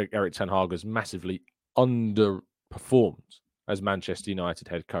that Erik Ten Hag has massively underperformed as Manchester United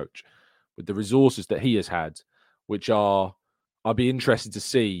head coach with the resources that he has had, which are, I'll be interested to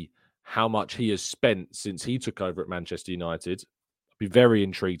see how much he has spent since he took over at Manchester United. I'd Be very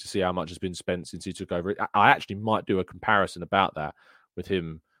intrigued to see how much has been spent since he took over. I actually might do a comparison about that with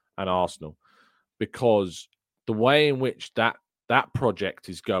him and Arsenal, because the way in which that project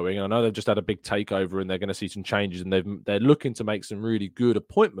is going, I know they've just had a big takeover and they're going to see some changes, and they're looking to make some really good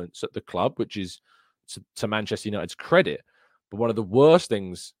appointments at the club, which is to Manchester United's credit. But one of the worst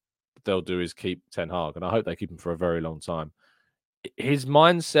things they'll do is keep Ten Hag, and I hope they keep him for a very long time. His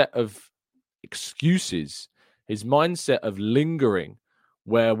mindset of excuses, his mindset of lingering,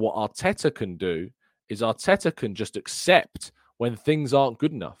 where what Arteta can do is Arteta can just accept when things aren't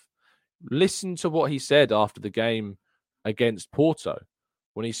good enough. Listen to what he said after the game against Porto,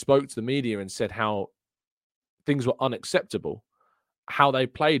 when he spoke to the media and said how things were unacceptable. How they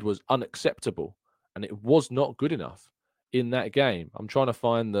played was unacceptable, and it was not good enough in that game. I'm trying to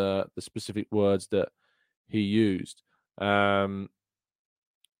find the specific words that he used. I'm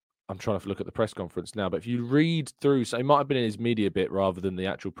trying to look at the press conference now, but if you read through, so it might have been in his media bit rather than the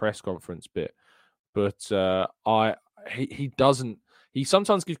actual press conference bit. But he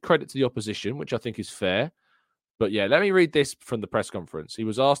sometimes gives credit to the opposition, which I think is fair. But yeah, let me read this from the press conference. He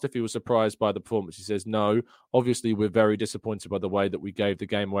was asked if he was surprised by the performance. He says, no, obviously we're very disappointed by the way that we gave the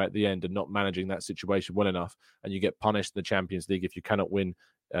game away at the end and not managing that situation well enough. And you get punished in the Champions League if you cannot win.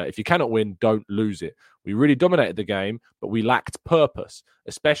 If you cannot win, don't lose it. We really dominated the game, but we lacked purpose,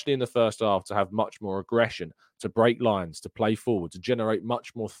 especially in the first half, to have much more aggression, to break lines, to play forward, to generate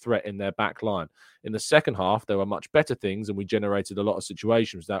much more threat in their back line. In the second half, there were much better things, and we generated a lot of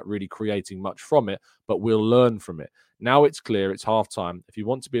situations without really creating much from it, but we'll learn from it. Now it's clear, it's half-time. If you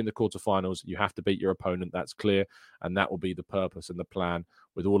want to be in the quarterfinals, you have to beat your opponent. That's clear, and that will be the purpose and the plan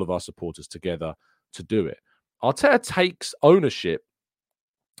with all of our supporters together to do it. Arteta takes ownership.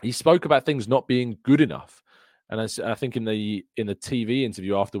 He spoke about things not being good enough. And I think in the TV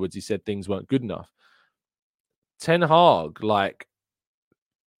interview afterwards, he said things weren't good enough. Ten Hag,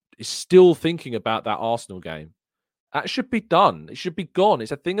 is still thinking about that Arsenal game. That should be done. It should be gone.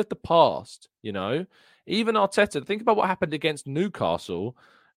 It's a thing of the past, you know? Even Arteta, think about what happened against Newcastle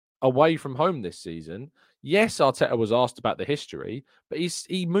away from home this season. Yes, Arteta was asked about the history, but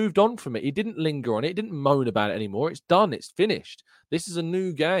he moved on from it. He didn't linger on it. He didn't moan about it anymore. It's done. It's finished. This is a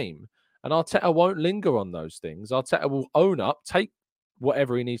new game. And Arteta won't linger on those things. Arteta will own up, take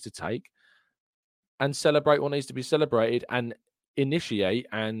whatever he needs to take, and celebrate what needs to be celebrated, and initiate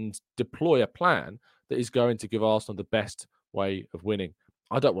and deploy a plan that is going to give Arsenal the best way of winning.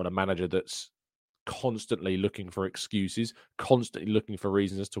 I don't want a manager that's constantly looking for excuses, constantly looking for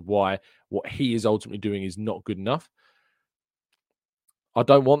reasons as to why what he is ultimately doing is not good enough. I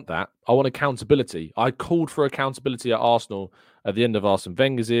don't want that. I want accountability. I called for accountability at Arsenal at the end of Arsene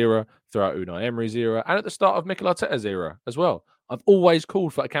Wenger's era, throughout Unai Emery's era, and at the start of Mikel Arteta's era as well. I've always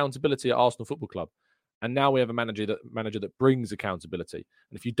called for accountability at Arsenal Football Club. And now we have a manager that brings accountability.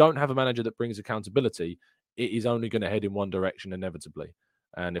 And if you don't have a manager that brings accountability, it is only going to head in one direction inevitably.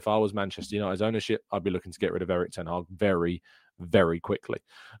 And if I was Manchester United's ownership, I'd be looking to get rid of Eric Ten Hag very, very quickly.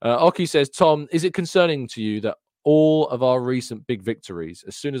 Oki says, Tom, is it concerning to you that all of our recent big victories,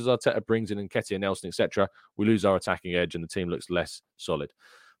 as soon as Arteta brings in Nketiah, Nelson, etc., we lose our attacking edge and the team looks less solid?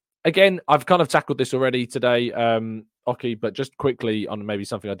 Again, I've kind of tackled this already today, Oki, but just quickly on maybe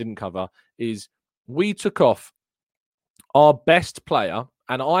something I didn't cover is we took off our best player,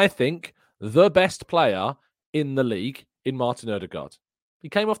 and I think the best player in the league, in Martin Ødegaard. He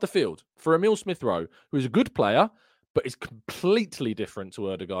came off the field for Emile Smith-Rowe, who is a good player, but is completely different to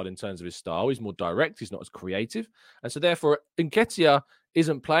Ødegaard in terms of his style. He's more direct. He's not as creative. And so therefore, Nketiah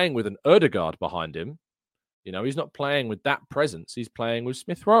isn't playing with an Ødegaard behind him. You know, he's not playing with that presence. He's playing with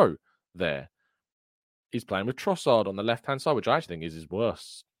Smith-Rowe there. He's playing with Trossard on the left-hand side, which I actually think is his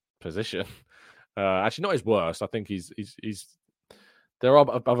worst position. Actually, not his worst. I think he's there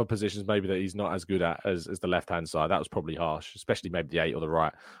are other positions maybe that he's not as good at as the left-hand side. That was probably harsh, especially maybe the 8 or the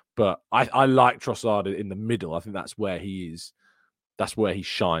right. But I like Trossard in the middle. I think that's where he is. That's where he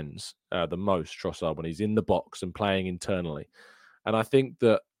shines the most, Trossard, when he's in the box and playing internally. And I think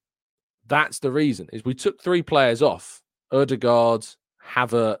that's the reason, is we took 3 players off, Ødegaard,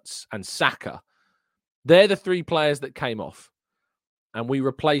 Havertz, and Saka. They're the 3 players that came off. And we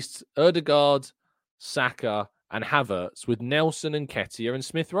replaced Ødegaard, Saka, and Havertz with Nelson and Nketiah and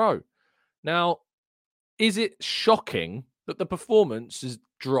Smith-Rowe. Now, is it shocking that the performance has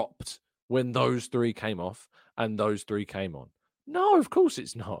dropped when those 3 came off and those 3 came on? No, of course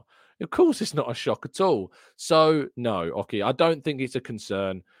it's not. Of course it's not a shock at all. So, no, Oki, I don't think it's a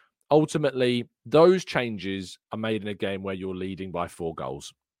concern. Ultimately, those changes are made in a game where you're leading by 4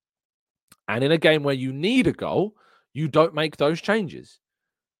 goals. And in a game where you need a goal, you don't make those changes.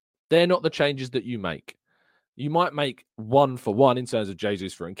 They're not the changes that you make. You might make 1-for-1 in terms of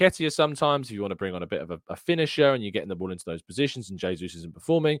Jesus for Nketiah sometimes if you want to bring on a bit of a finisher and you're getting the ball into those positions and Jesus isn't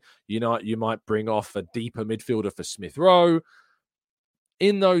performing. You might bring off a deeper midfielder for Smith Rowe.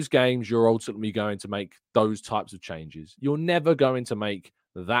 In those games, you're ultimately going to make those types of changes. You're never going to make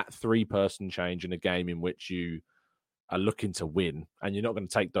that 3-person change in a game in which you are looking to win, and you're not going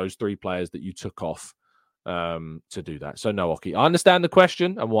to take those 3 players that you took off to do that. So no, Oki. I understand the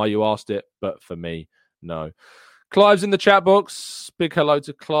question and why you asked it, but for me, no. Clive's in the chat box. Big hello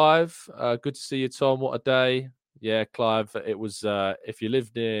to Clive. Good to see you, Tom. What a day. Yeah, Clive. It was if you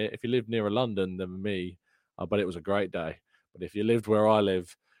lived near London than me, but it was a great day. But if you lived where I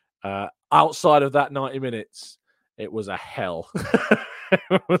live, outside of that 90 minutes, it was a hell.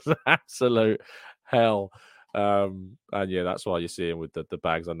 It was absolute hell. And yeah, that's why you're seeing with the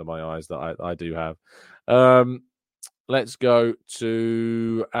bags under my eyes that I do have. Let's go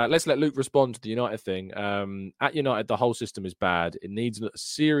to let's let Luke respond to the United thing. At United, the whole system is bad. It needs a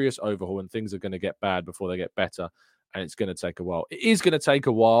serious overhaul, and things are going to get bad before they get better. And it's going to take a while. It is going to take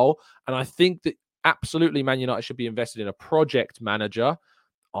a while, and I think that absolutely Man United should be invested in a project manager.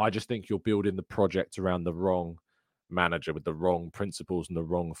 I just think you're building the project around the wrong manager with the wrong principles and the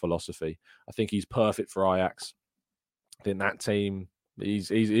wrong philosophy. I think he's perfect for Ajax. I think that team.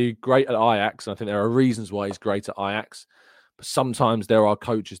 He's great at Ajax, and I think there are reasons why he's great at Ajax. But sometimes there are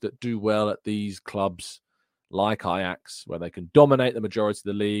coaches that do well at these clubs like Ajax, where they can dominate the majority of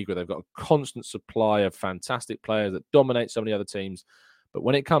the league, where they've got a constant supply of fantastic players that dominate so many other teams. But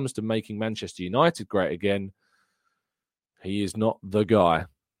when it comes to making Manchester United great again, he is not the guy.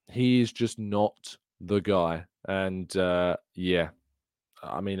 He is just not the guy. And yeah,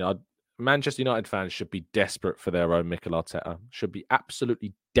 I mean, Manchester United fans should be desperate for their own Mikel Arteta. Should be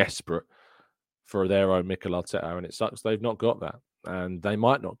absolutely desperate for their own Mikel Arteta. And it sucks they've not got that. And they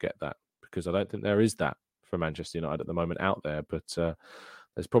might not get that because I don't think there is that for Manchester United at the moment out there. But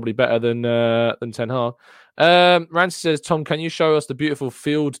there's probably better than Ten Hag. Rancy says, Tom, can you show us the beautiful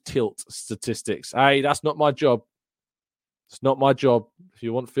field tilt statistics? Hey, that's not my job. It's not my job. If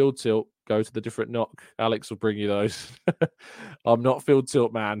you want field tilt, go to the different knock. Alex will bring you those. I'm not field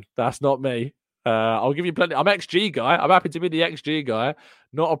tilt, man. That's not me. I'll give you plenty. I'm XG guy. I'm happy to be the XG guy.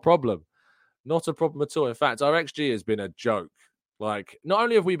 Not a problem. Not a problem at all. In fact, our XG has been a joke. Like, not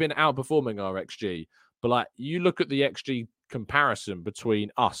only have we been outperforming our XG, but like, you look at the XG comparison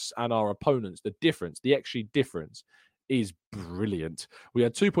between us and our opponents, the XG difference is brilliant. We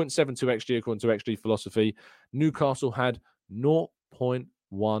had 2.72 XG according to XG philosophy. Newcastle had 0.18.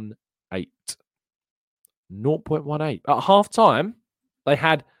 0.18. At half time, they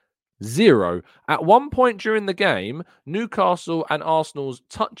had 0. At one point during the game, Newcastle and Arsenal's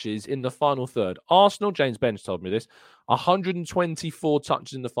touches in the final third. Arsenal, James Bench told me this, 124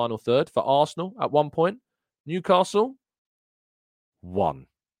 touches in the final third for Arsenal at one point. Newcastle, 1.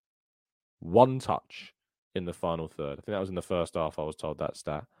 1 touch in the final third. I think that was in the first half, I was told that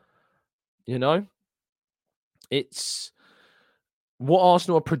stat. You know, it's what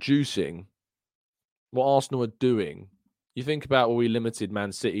Arsenal are producing, what Arsenal are doing. You think about when we limited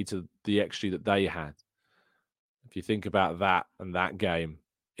Man City to the XG that they had. If you think about that and that game,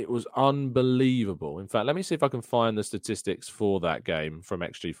 it was unbelievable. In fact, let me see if I can find the statistics for that game from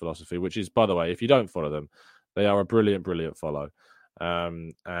XG Philosophy, which is, by the way, if you don't follow them, they are a brilliant, brilliant follow.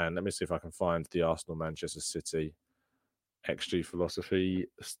 And let me see if I can find the Arsenal-Manchester City XG Philosophy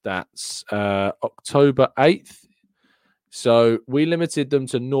stats. October 8th. So we limited them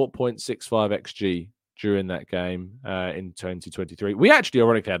to 0.65 XG during that game in 2023. We actually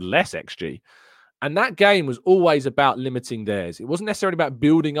ironically had less XG. And that game was always about limiting theirs. It wasn't necessarily about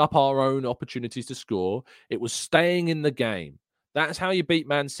building up our own opportunities to score. It was staying in the game. That's how you beat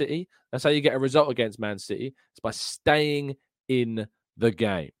Man City. That's how you get a result against Man City. It's by staying in the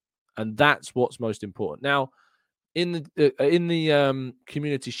game. And that's what's most important. Now, in the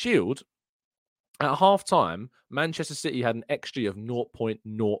Community Shield, at half-time, Manchester City had an XG of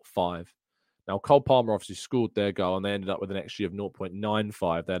 0.05. Now, Cole Palmer obviously scored their goal and they ended up with an XG of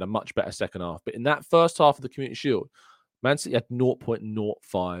 0.95. They had a much better second half. But in that first half of the Community Shield, Man City had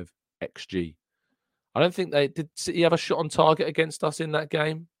 0.05 XG. I don't think did City have a shot on target against us in that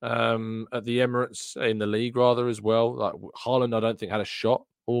game at the Emirates, in the league rather as well. Like Haaland, I don't think had a shot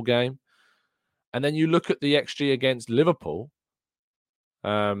all game. And then you look at the XG against Liverpool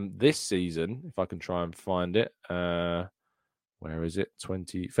this season, if I can try and find it. Where is it?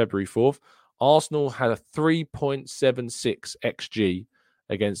 February 4th. Arsenal had a 3.76 XG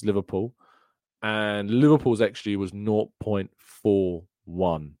against Liverpool, and Liverpool's XG was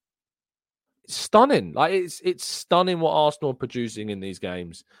 0.41. It's stunning. Like it's stunning what Arsenal are producing in these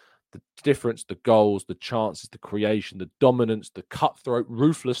games. the difference, the goals, the chances, the creation, the dominance, the cutthroat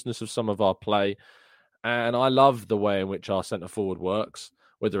ruthlessness of some of our play. And I love the way in which our centre forward works,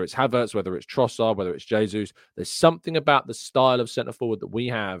 whether it's Havertz, whether it's Trossard, whether it's Jesus. There's something about the style of centre forward that we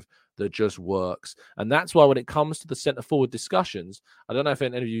have that just works. And that's why when it comes to the centre forward discussions, I don't know if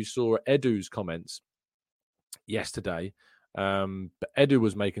any of you saw Edu's comments yesterday, but Edu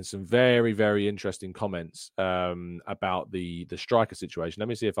was making some very, very interesting comments about the striker situation. Let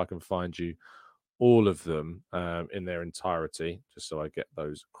me see if I can find you all of them in their entirety, just so I get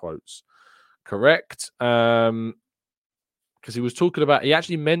those quotes correct. Because he was talking about, he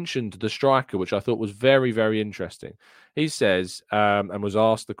actually mentioned the striker, which I thought was very, very interesting. He says, and was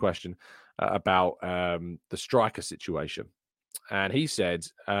asked the question about the striker situation. And he said,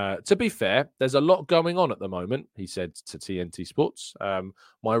 to be fair, there's a lot going on at the moment, he said to TNT Sports.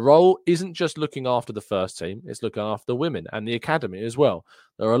 My role isn't just looking after the first team, it's looking after the women and the academy as well.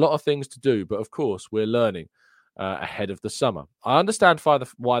 There are a lot of things to do, but of course, we're learning ahead of the summer. I understand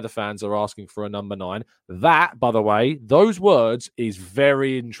why the fans are asking for a number 9. That, by the way, those words is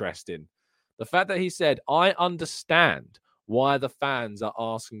very interesting. The fact that he said, I understand why the fans are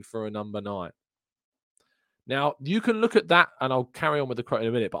asking for a number 9. Now, you can look at that, and I'll carry on with the quote in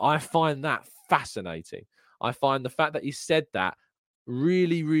a minute, but I find that fascinating. I find the fact that he said that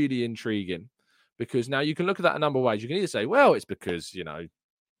really, really intriguing, because now you can look at that a number of ways. You can either say, well, it's because,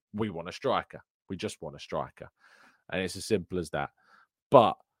 we want a striker. We just want a striker. And it's as simple as that.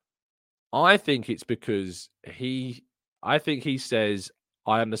 But I think it's because he says,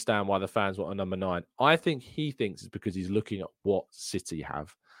 I understand why the fans want a number 9. I think he thinks it's because he's looking at what City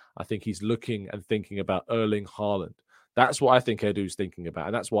have. I think he's looking and thinking about Erling Haaland. That's what I think Edu's thinking about.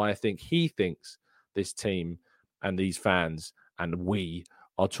 And that's why I think he thinks this team and these fans and we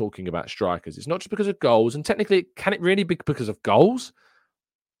are talking about strikers. It's not just because of goals. And technically, can it really be because of goals?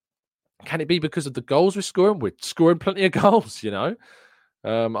 Can it be because of the goals we're scoring? We're scoring plenty of goals,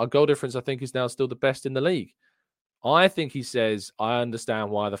 Our goal difference, I think, is now still the best in the league. I think he says, I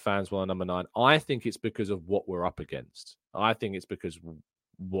understand why the fans want a number 9. I think it's because of what we're up against. I think it's because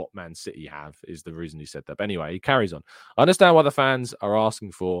what Man City have is the reason he said that. But anyway, he carries on. I understand why the fans are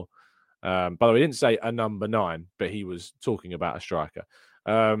asking for, by the way, he didn't say a number 9, but he was talking about a striker.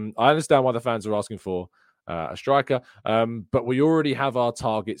 I understand why the fans are asking for a striker, but we already have our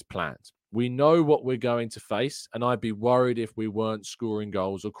targets planned. We know what we're going to face, and I'd be worried if we weren't scoring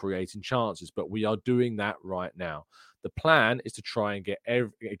goals or creating chances, but we are doing that right now. The plan is to try and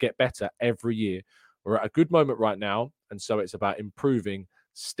get better every year. We're at a good moment right now, and so it's about improving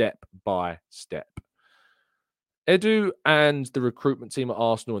step by step. Edu and the recruitment team at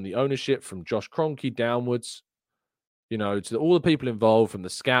Arsenal and the ownership, from Josh Kroenke downwards, to all the people involved, from the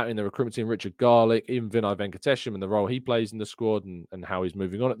scouting, the recruitment team, Richard Garlick, even Vinay Venkatesham and the role he plays in the squad and how he's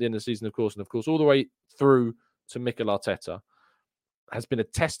moving on at the end of the season, of course, and of course, all the way through to Mikel Arteta, has been a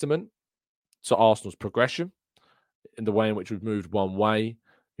testament to Arsenal's progression in the way in which we've moved one way,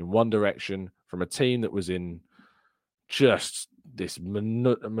 in one direction, from a team that was in just this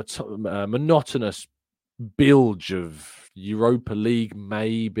monotonous bilge of Europa League,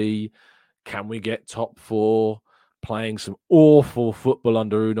 maybe. Can we get top 4? Playing some awful football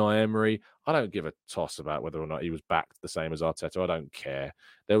under Unai Emery. I don't give a toss about whether or not he was backed the same as Arteta. I don't care.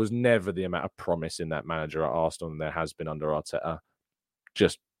 There was never the amount of promise in that manager at Arsenal than there has been under Arteta.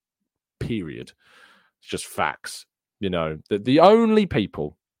 Just period. It's just facts. The only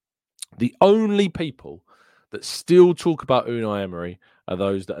people that still talk about Unai Emery are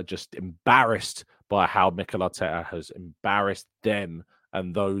those that are just embarrassed by how Mikel Arteta has embarrassed them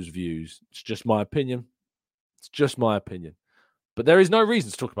and those views. It's just my opinion. It's just my opinion. But there is no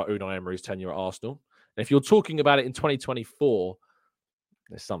reason to talk about Unai Emery's tenure at Arsenal. And if you're talking about it in 2024,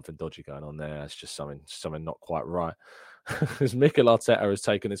 there's something dodgy going on there. It's just something not quite right. Because Mikel Arteta has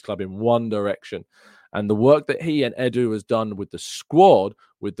taken this club in one direction. And the work that he and Edu has done with the squad,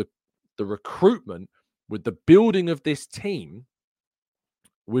 with the recruitment, with the building of this team,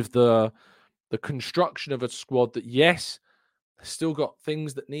 with the construction of a squad that, yes, has still got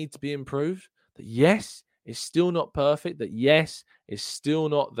things that need to be improved, that, yes, is still not perfect, that, yes, is still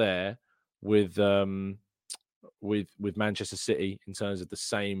not there with Manchester City in terms of the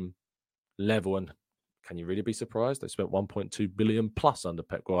same level. And can you really be surprised? They spent 1.2 billion plus under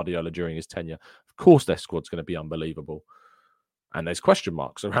Pep Guardiola during his tenure. Of course, their squad's going to be unbelievable. And there's question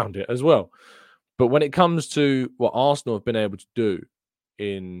marks around it as well. But when it comes to what Arsenal have been able to do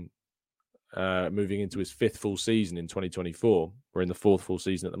in moving into his 5th full season in 2024, we're in the 4th full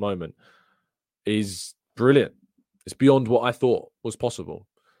season at the moment, is brilliant. It's beyond what I thought was possible.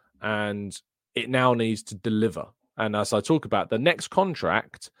 And it now needs to deliver. And as I talk about, the next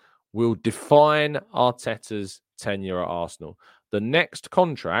contract will define Arteta's tenure at Arsenal. The next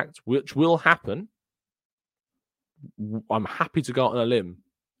contract, which will happen, I'm happy to go out on a limb.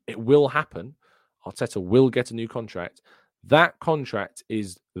 It will happen. Arteta will get a new contract. That contract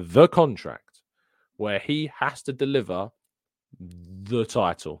is the contract where he has to deliver the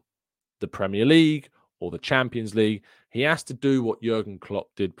title, the Premier League or the Champions League. He has to do what Jurgen Klopp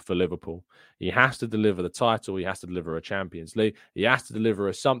did for Liverpool. He has to deliver the title. He has to deliver a Champions League. He has to deliver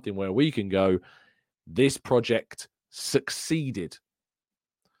us something where we can go, this project succeeded.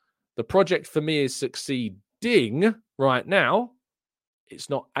 The project for me is succeeding right now. It's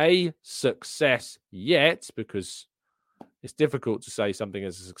not a success yet because it's difficult to say something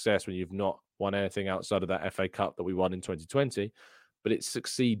is a success when you've not won anything outside of that FA Cup that we won in 2020. But it's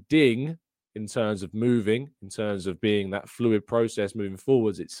succeeding in terms of moving, in terms of being that fluid process moving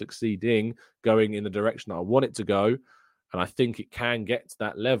forwards. It's succeeding, going in the direction that I want it to go. And I think it can get to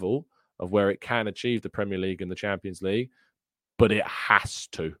that level of where it can achieve the Premier League and the Champions League. But it has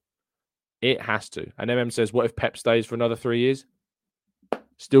to. It has to. And MM says, what if Pep stays for another 3 years?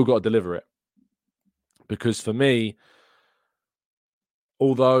 Still got to deliver it. Because for me,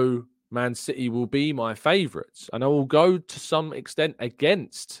 although Man City will be my favourites, and I will go to some extent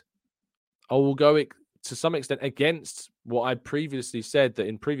against what I previously said, that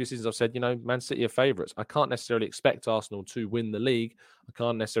in previous seasons I've said, Man City are favourites. I can't necessarily expect Arsenal to win the league. I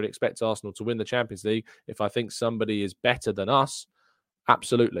can't necessarily expect Arsenal to win the Champions League. If I think somebody is better than us,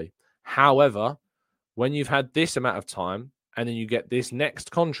 absolutely. However, when you've had this amount of time and then you get this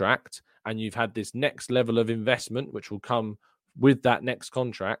next contract and you've had this next level of investment, which will come with that next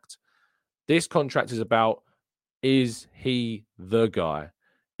contract, this contract is about, is he the guy?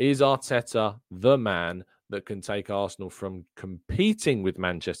 Is Arteta the man that can take Arsenal from competing with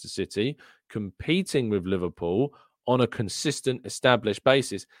Manchester City, competing with Liverpool on a consistent, established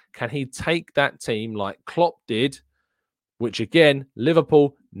basis? Can he take that team like Klopp did, which again,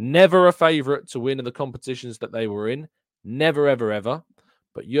 Liverpool, never a favourite to win in the competitions that they were in. Never, ever, ever.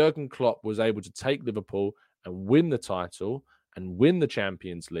 But Jurgen Klopp was able to take Liverpool and win the title and win the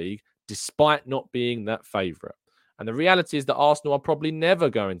Champions League despite not being that favourite. And the reality is that Arsenal are probably never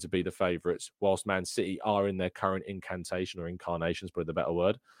going to be the favourites whilst Man City are in their current incarnation, is probably the better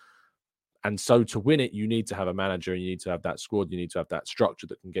word. And so to win it, you need to have a manager, and you need to have that squad, you need to have that structure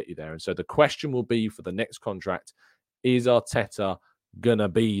that can get you there. And so the question will be for the next contract, is Arteta going to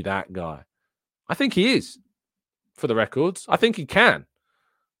be that guy? I think he is, for the records. I think he can.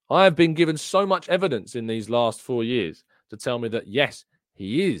 I have been given so much evidence in these last 4 years to tell me that, yes,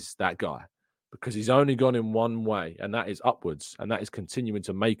 he is that guy, because he's only gone in one way, and that is upwards. And that is continuing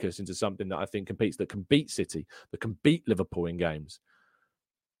to make us into something that I think competes, that can beat City, that can beat Liverpool in games.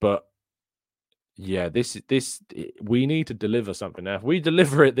 But yeah, we need to deliver something. Now, if we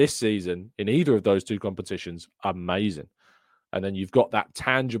deliver it this season in either of those two competitions, amazing. And then you've got that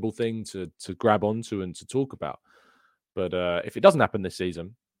tangible thing to grab onto and to talk about. But if it doesn't happen this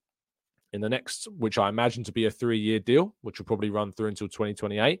season, in the next, which I imagine to be a 3-year deal, which will probably run through until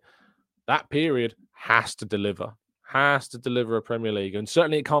 2028, that period has to deliver a Premier League. And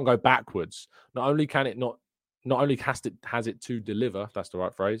certainly it can't go backwards. Not only has it to deliver, if that's the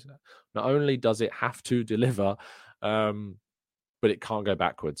right phrase, not only does it have to deliver, but it can't go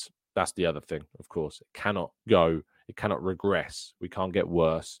backwards. That's the other thing, of course. It cannot regress. We can't get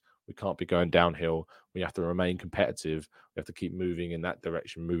worse. We can't be going downhill. We have to remain competitive. We have to keep moving in that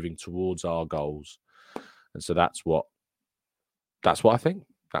direction, moving towards our goals. And so that's what I think.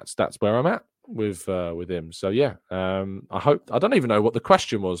 That's where I'm at with him. So yeah, I don't even know what the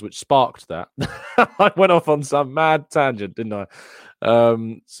question was which sparked that. I went off on some mad tangent, didn't I?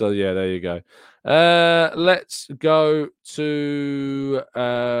 So yeah, there you go. Let's go to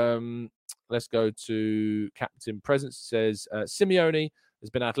Captain Presence. Says Simeone has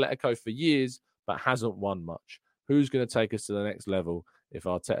been Atletico for years but hasn't won much. Who's going to take us to the next level if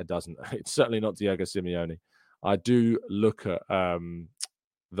Arteta doesn't? It's certainly not Diego Simeone. I do look at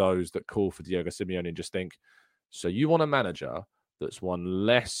those that call for Diego Simeone and just think, so you want a manager that's won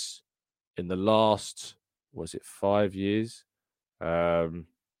less in the last, 5 years compared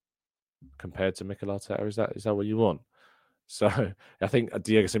to Mikel Arteta? Is that what you want? So I think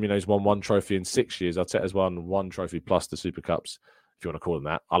Diego Simeone's won 1 trophy in 6 years. Arteta's won 1 trophy plus the Super Cups, if you want to call them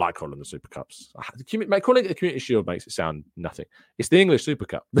that. I like calling them the Super Cups. Calling it the Community Shield makes it sound nothing. It's the English Super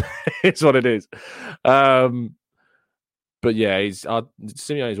Cup. It's what it is. But yeah,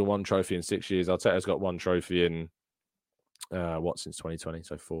 Simeone's won 1 trophy in 6 years. Arteta's got 1 trophy in since 2020,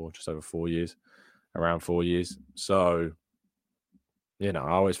 so just over 4 years, around 4 years. So, I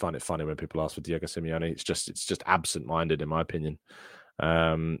always find it funny when people ask for Diego Simeone. It's just absent-minded, in my opinion.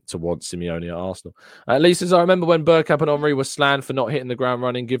 to want Simeone at Arsenal. Lee says, I remember when Bergkamp and Henry were slammed for not hitting the ground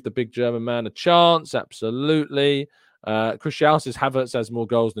running. Give the big German man a chance. Absolutely. Chris Schau says Havertz has more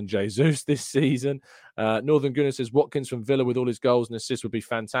goals than Jesus this season. Northern Gunnar says Watkins from Villa with all his goals and assists would be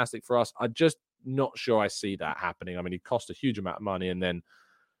fantastic for us. I'm just not sure I see that happening. I mean, he cost a huge amount of money, and then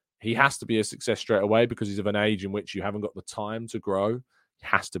he has to be a success straight away because he's of an age in which you haven't got the time to grow. He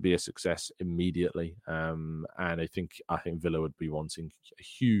has to be a success immediately. And I think Villa would be wanting a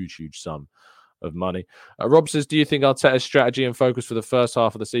huge sum of money. Rob says, do you think Arteta's strategy and focus for the first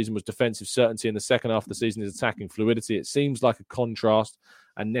half of the season was defensive certainty and the second half of the season is attacking fluidity? It seems like a contrast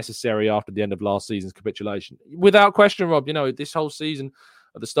and necessary after the end of last season's capitulation. Without question, Rob, this whole season,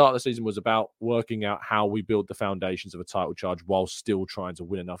 at the start of the season, was about working out how we build the foundations of a title charge while still trying to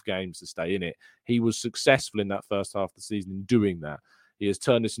win enough games to stay in it. He was successful in that first half of the season in doing that. He has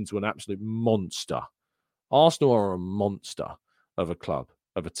turned this into an absolute monster. Arsenal are a monster of a club,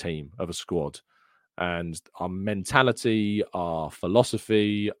 of a team, of a squad. And our mentality, our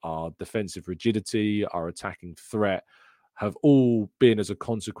philosophy, our defensive rigidity, our attacking threat have all been as a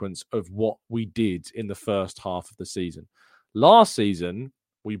consequence of what we did in the first half of the season. Last season,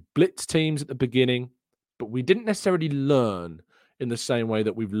 we blitzed teams at the beginning, but we didn't necessarily learn in the same way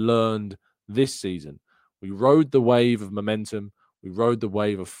that we've learned this season. We rode the wave of momentum. We rode the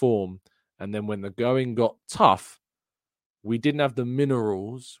wave of form. And then when the going got tough, we didn't have the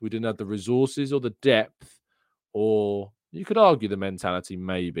minerals, we didn't have the resources or the depth, or you could argue the mentality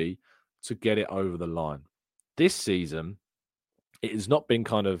maybe, to get it over the line. This season, it has not been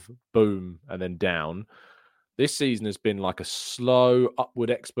kind of boom and then down. This season has been like a slow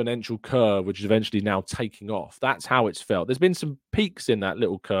upward exponential curve, which is eventually now taking off. That's how it's felt. There's been some peaks in that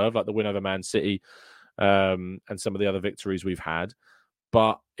little curve, like the win over Man City and some of the other victories we've had.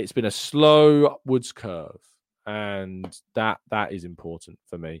 But it's been a slow upwards curve. And that is important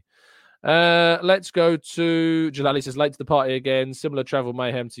for me. Let's go to Jalali says, late to the party again. Similar travel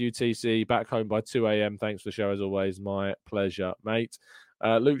mayhem to UTC. Back home by 2 a.m. Thanks for the show as always. My pleasure, mate.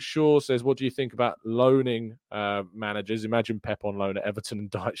 Luke Shaw says, what do you think about loaning managers? Imagine Pep on loan at Everton and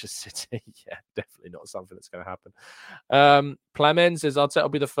Dyche City. Yeah, definitely not something that's going to happen. Plamen says, Arteta will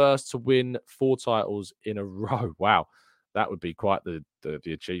be the first to win 4 titles in a row. Wow. That would be quite the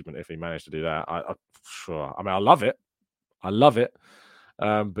achievement if he managed to do that. I love it. I love it.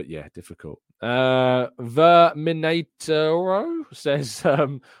 But yeah, difficult. Verminator says,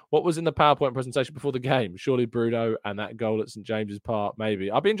 what was in the PowerPoint presentation before the game? Surely Bruno and that goal at St. James's Park,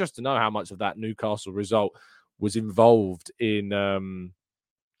 maybe. I'd be interested to know how much of that Newcastle result was involved in the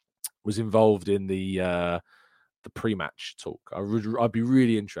pre-match talk. I'd be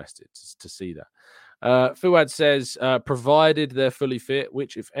really interested to see that. Fuad says, provided they're fully fit,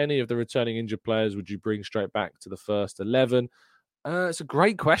 which, if any of the returning injured players, would you bring straight back to the first 11? It's a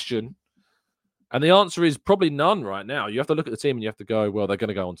great question. And the answer is probably none right now. You have to look at the team and you have to go, well, they're going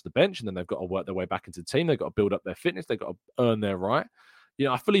to go onto the bench and then they've got to work their way back into the team. They've got to build up their fitness. They've got to earn their right.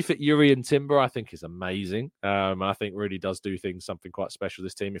 A fully fit Yuri and Timber, I think, is amazing. I think really does do something quite special,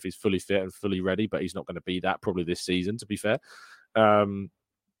 this team, if he's fully fit and fully ready, but he's not going to be that probably this season, to be fair.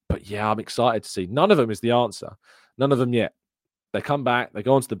 But yeah, I'm excited to see. None of them is the answer. None of them yet. They come back, they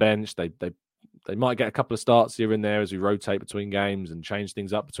go onto the bench, they might get a couple of starts here and there as we rotate between games and change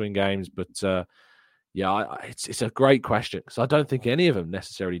things up between games. But it's a great question because I don't think any of them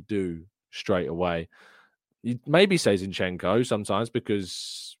necessarily do straight away. You maybe say Zinchenko sometimes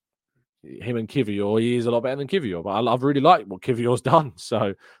because him and Kivior, he is a lot better than Kivior. But I've really liked what Kivior's done.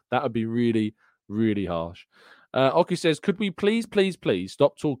 So that would be really, really harsh. Oki says, could we please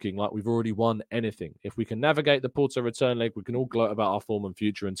stop talking like we've already won anything? If we can navigate the Porto return leg, we can all gloat about our form and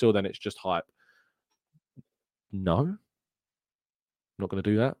future. Until then, it's just hype. No, I'm not going to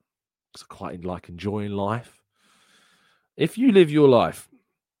do that because I quite like enjoying life. If you live your life,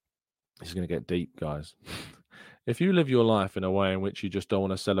 this is going to get deep, guys. If you live your life in a way in which you just don't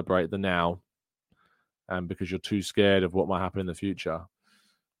want to celebrate the now and because you're too scared of what might happen in the future,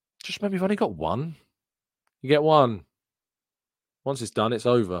 just maybe you've only got one. You get one. Once it's done, it's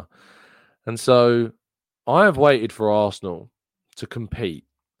over. And so I have waited for Arsenal to compete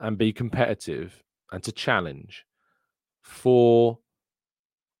and be competitive and to challenge for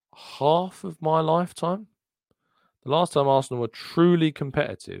half of my lifetime. The last time Arsenal were truly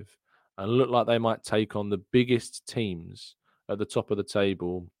competitive and looked like they might take on the biggest teams at the top of the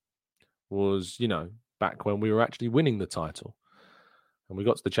table was, back when we were actually winning the title. And we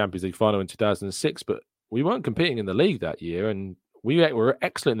got to the Champions League final in 2006, but we weren't competing in the league that year, and we were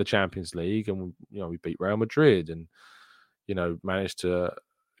excellent in the Champions League, and we beat Real Madrid, and managed to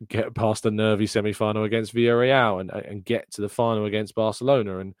get past a nervy semi-final against Villarreal and get to the final against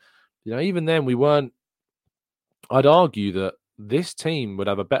Barcelona. And, even then we weren't, I'd argue that this team would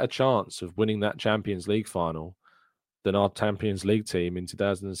have a better chance of winning that Champions League final than our Champions League team in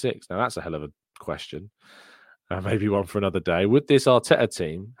 2006. Now, that's a hell of a question. Maybe one for another day. Would this Arteta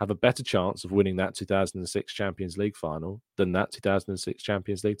team have a better chance of winning that 2006 Champions League final than that 2006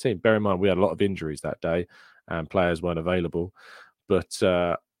 Champions League team? Bear in mind, we had a lot of injuries that day and players weren't available. But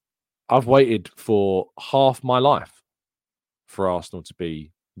I've waited for half my life for Arsenal to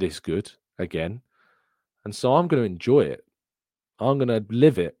be this good again. And so I'm going to enjoy it. I'm going to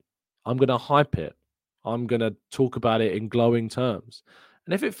live it. I'm going to hype it. I'm going to talk about it in glowing terms.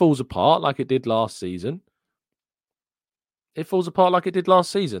 And if it falls apart like it did last season, it falls apart like it did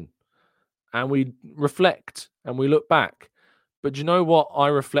last season. And we reflect and we look back. But do you know what I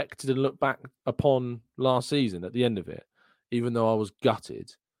reflected and looked back upon last season at the end of it, even though I was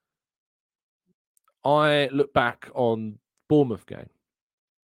gutted? I look back on Bournemouth game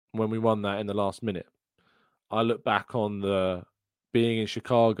when we won that in the last minute. I look back on the being in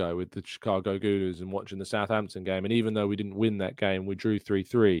Chicago with the Chicago Gooners and watching the Southampton game. And even though we didn't win that game, we drew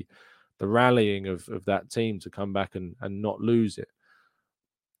 3-3. The rallying of that team to come back and not lose it.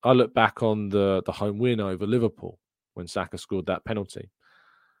 I look back on the home win over Liverpool when Saka scored that penalty.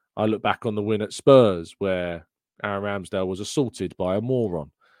 I look back on the win at Spurs where Aaron Ramsdale was assaulted by a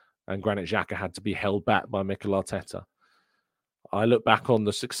moron and Granit Xhaka had to be held back by Mikel Arteta. I look back on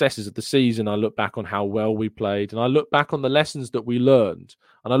the successes of the season. I look back on how well we played. And I look back on the lessons that we learned.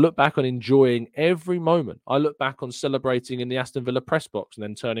 And I look back on enjoying every moment. I look back on celebrating in the Aston Villa press box and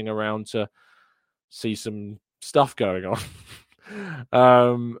then turning around to see some stuff going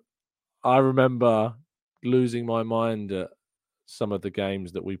on. I remember losing my mind at some of the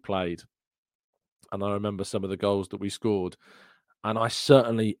games that we played. And I remember some of the goals that we scored. And I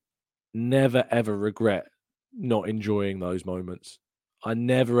certainly never, ever regret not enjoying those moments. I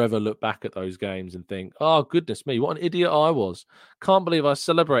never ever look back at those games and think, oh, goodness me, what an idiot I was. Can't believe I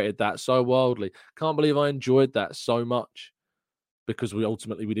celebrated that so wildly. Can't believe I enjoyed that so much because we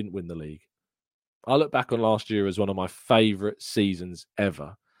didn't win the league. I look back on last year as one of my favourite seasons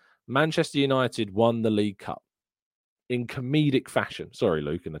ever. Manchester United won the League Cup in comedic fashion. Sorry,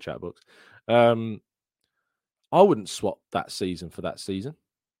 Luke, in the chat box. I wouldn't swap that season for that season.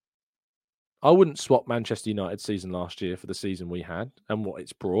 I wouldn't swap Manchester United's season last year for the season we had and what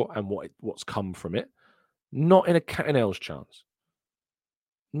it's brought and what's come from it. Not in a cat and hell's chance.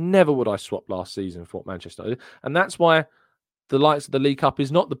 Never would I swap last season for what Manchester United. And that's why the likes of the League Cup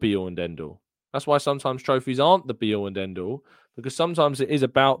is not the be-all and end-all. That's why sometimes trophies aren't the be-all and end-all, because sometimes it is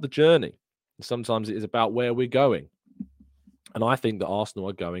about the journey. Sometimes it is about where we're going. And I think that Arsenal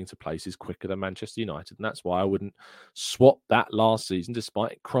are going to places quicker than Manchester United. And that's why I wouldn't swap that last season,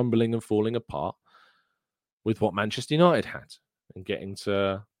 despite it crumbling and falling apart, with what Manchester United had and getting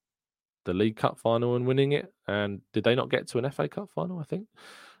to the League Cup final and winning it. And did they not get to an FA Cup final, I think,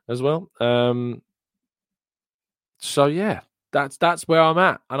 as well? So, yeah, that's where I'm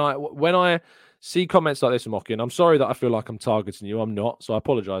at. And when I see comments like this from Oki, and I'm sorry that I feel like I'm targeting you. I'm not, so I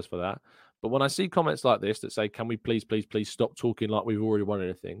apologise for that. But when I see comments like this that say, can we please stop talking like we've already won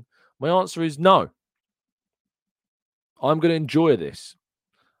anything? My answer is no. I'm going to enjoy this.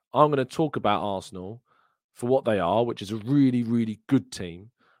 I'm going to talk about Arsenal for what they are, which is a really, really good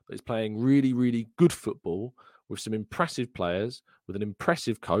team that is playing really, really good football with some impressive players, with an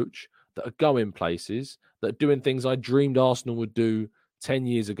impressive coach that are going places, that are doing things I dreamed Arsenal would do 10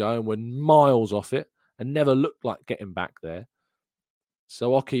 years ago and were miles off it and never looked like getting back there.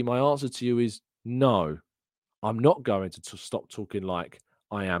 So, Oki, my answer to you is no. I'm not going to stop talking like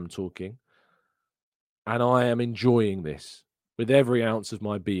I am talking. And I am enjoying this with every ounce of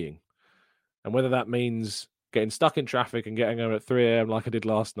my being. And whether that means getting stuck in traffic and getting home at 3 a.m. like I did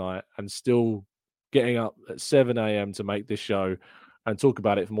last night and still getting up at 7 a.m. to make this show and talk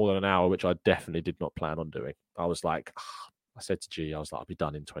about it for more than an hour, which I definitely did not plan on doing. I was like, I said to G, I was like, I'll be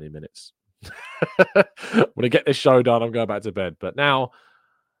done in 20 minutes. When I get this show done, I'm going back to bed. But now,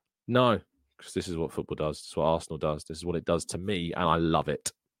 no, because this is what football does. This is what Arsenal does. This is what it does to me, and I love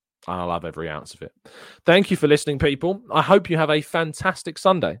it. I love every ounce of it. Thank you for listening, people. I hope you have a fantastic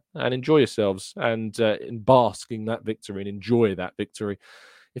Sunday and enjoy yourselves and bask in that victory and enjoy that victory.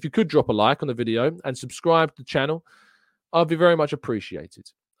 If you could drop a like on the video and subscribe to the channel, I'd be very much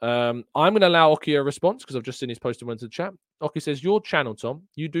appreciated. I'm going to allow Oki a response because I've just seen his post and went to the chat. Oki says, your channel, Tom.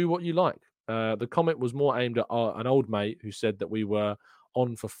 You do what you like. The comment was more aimed at an old mate who said that we were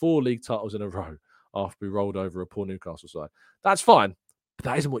on for 4 league titles in a row after we rolled over a poor Newcastle side. That's fine, but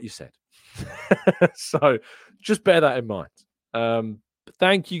that isn't what you said. So just bear that in mind. But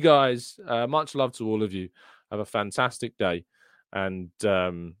thank you guys. Much love to all of you. Have a fantastic day and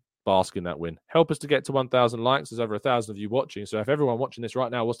bask in that win. Help us to get to 1,000 likes. There's over 1,000 of you watching. So if everyone watching this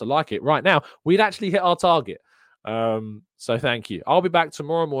right now was to like it right now, we'd actually hit our target. So thank you. I'll be back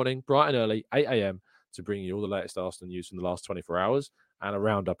tomorrow morning, bright and early, 8 a.m. to bring you all the latest Arsenal news from the last 24 hours and a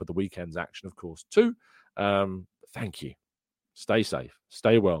roundup of the weekend's action, of course, too. Thank you. Stay safe,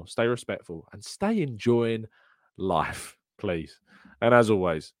 stay well, stay respectful, and stay enjoying life, please. And as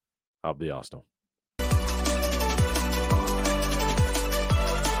always, up the Arsenal.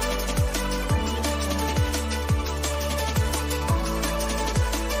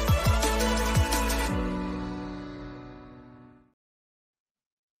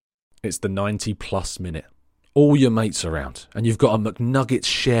 It's the 90-plus minute. All your mates around, and you've got a McNuggets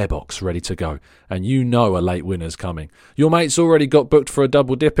share box ready to go, and you know a late winner's coming. Your mate's already got booked for a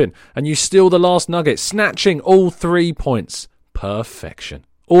double dipping, and you steal the last nugget, snatching all 3 points. Perfection.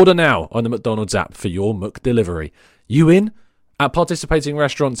 Order now on the McDonald's app for your McDelivery. You in? At participating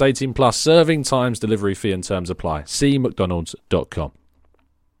restaurants 18 plus, serving times, delivery fee and terms apply. See mcdonalds.com.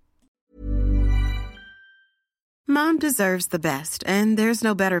 Mom deserves the best, and there's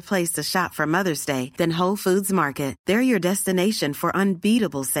no better place to shop for Mother's Day than Whole Foods Market. They're your destination for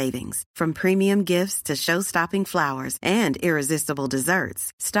unbeatable savings, from premium gifts to show-stopping flowers and irresistible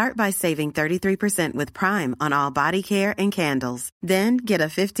desserts. Start by saving 33% with Prime on all body care and candles. Then get a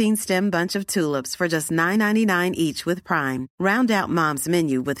 15-stem bunch of tulips for just $9.99 each with Prime. Round out Mom's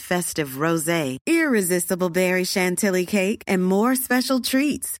menu with festive rosé, irresistible berry chantilly cake, and more special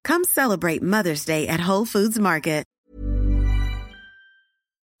treats. Come celebrate Mother's Day at Whole Foods Market.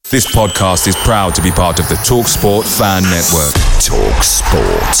 This podcast is proud to be part of the TalkSport Fan Network.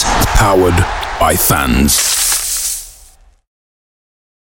 TalkSport. Powered by fans.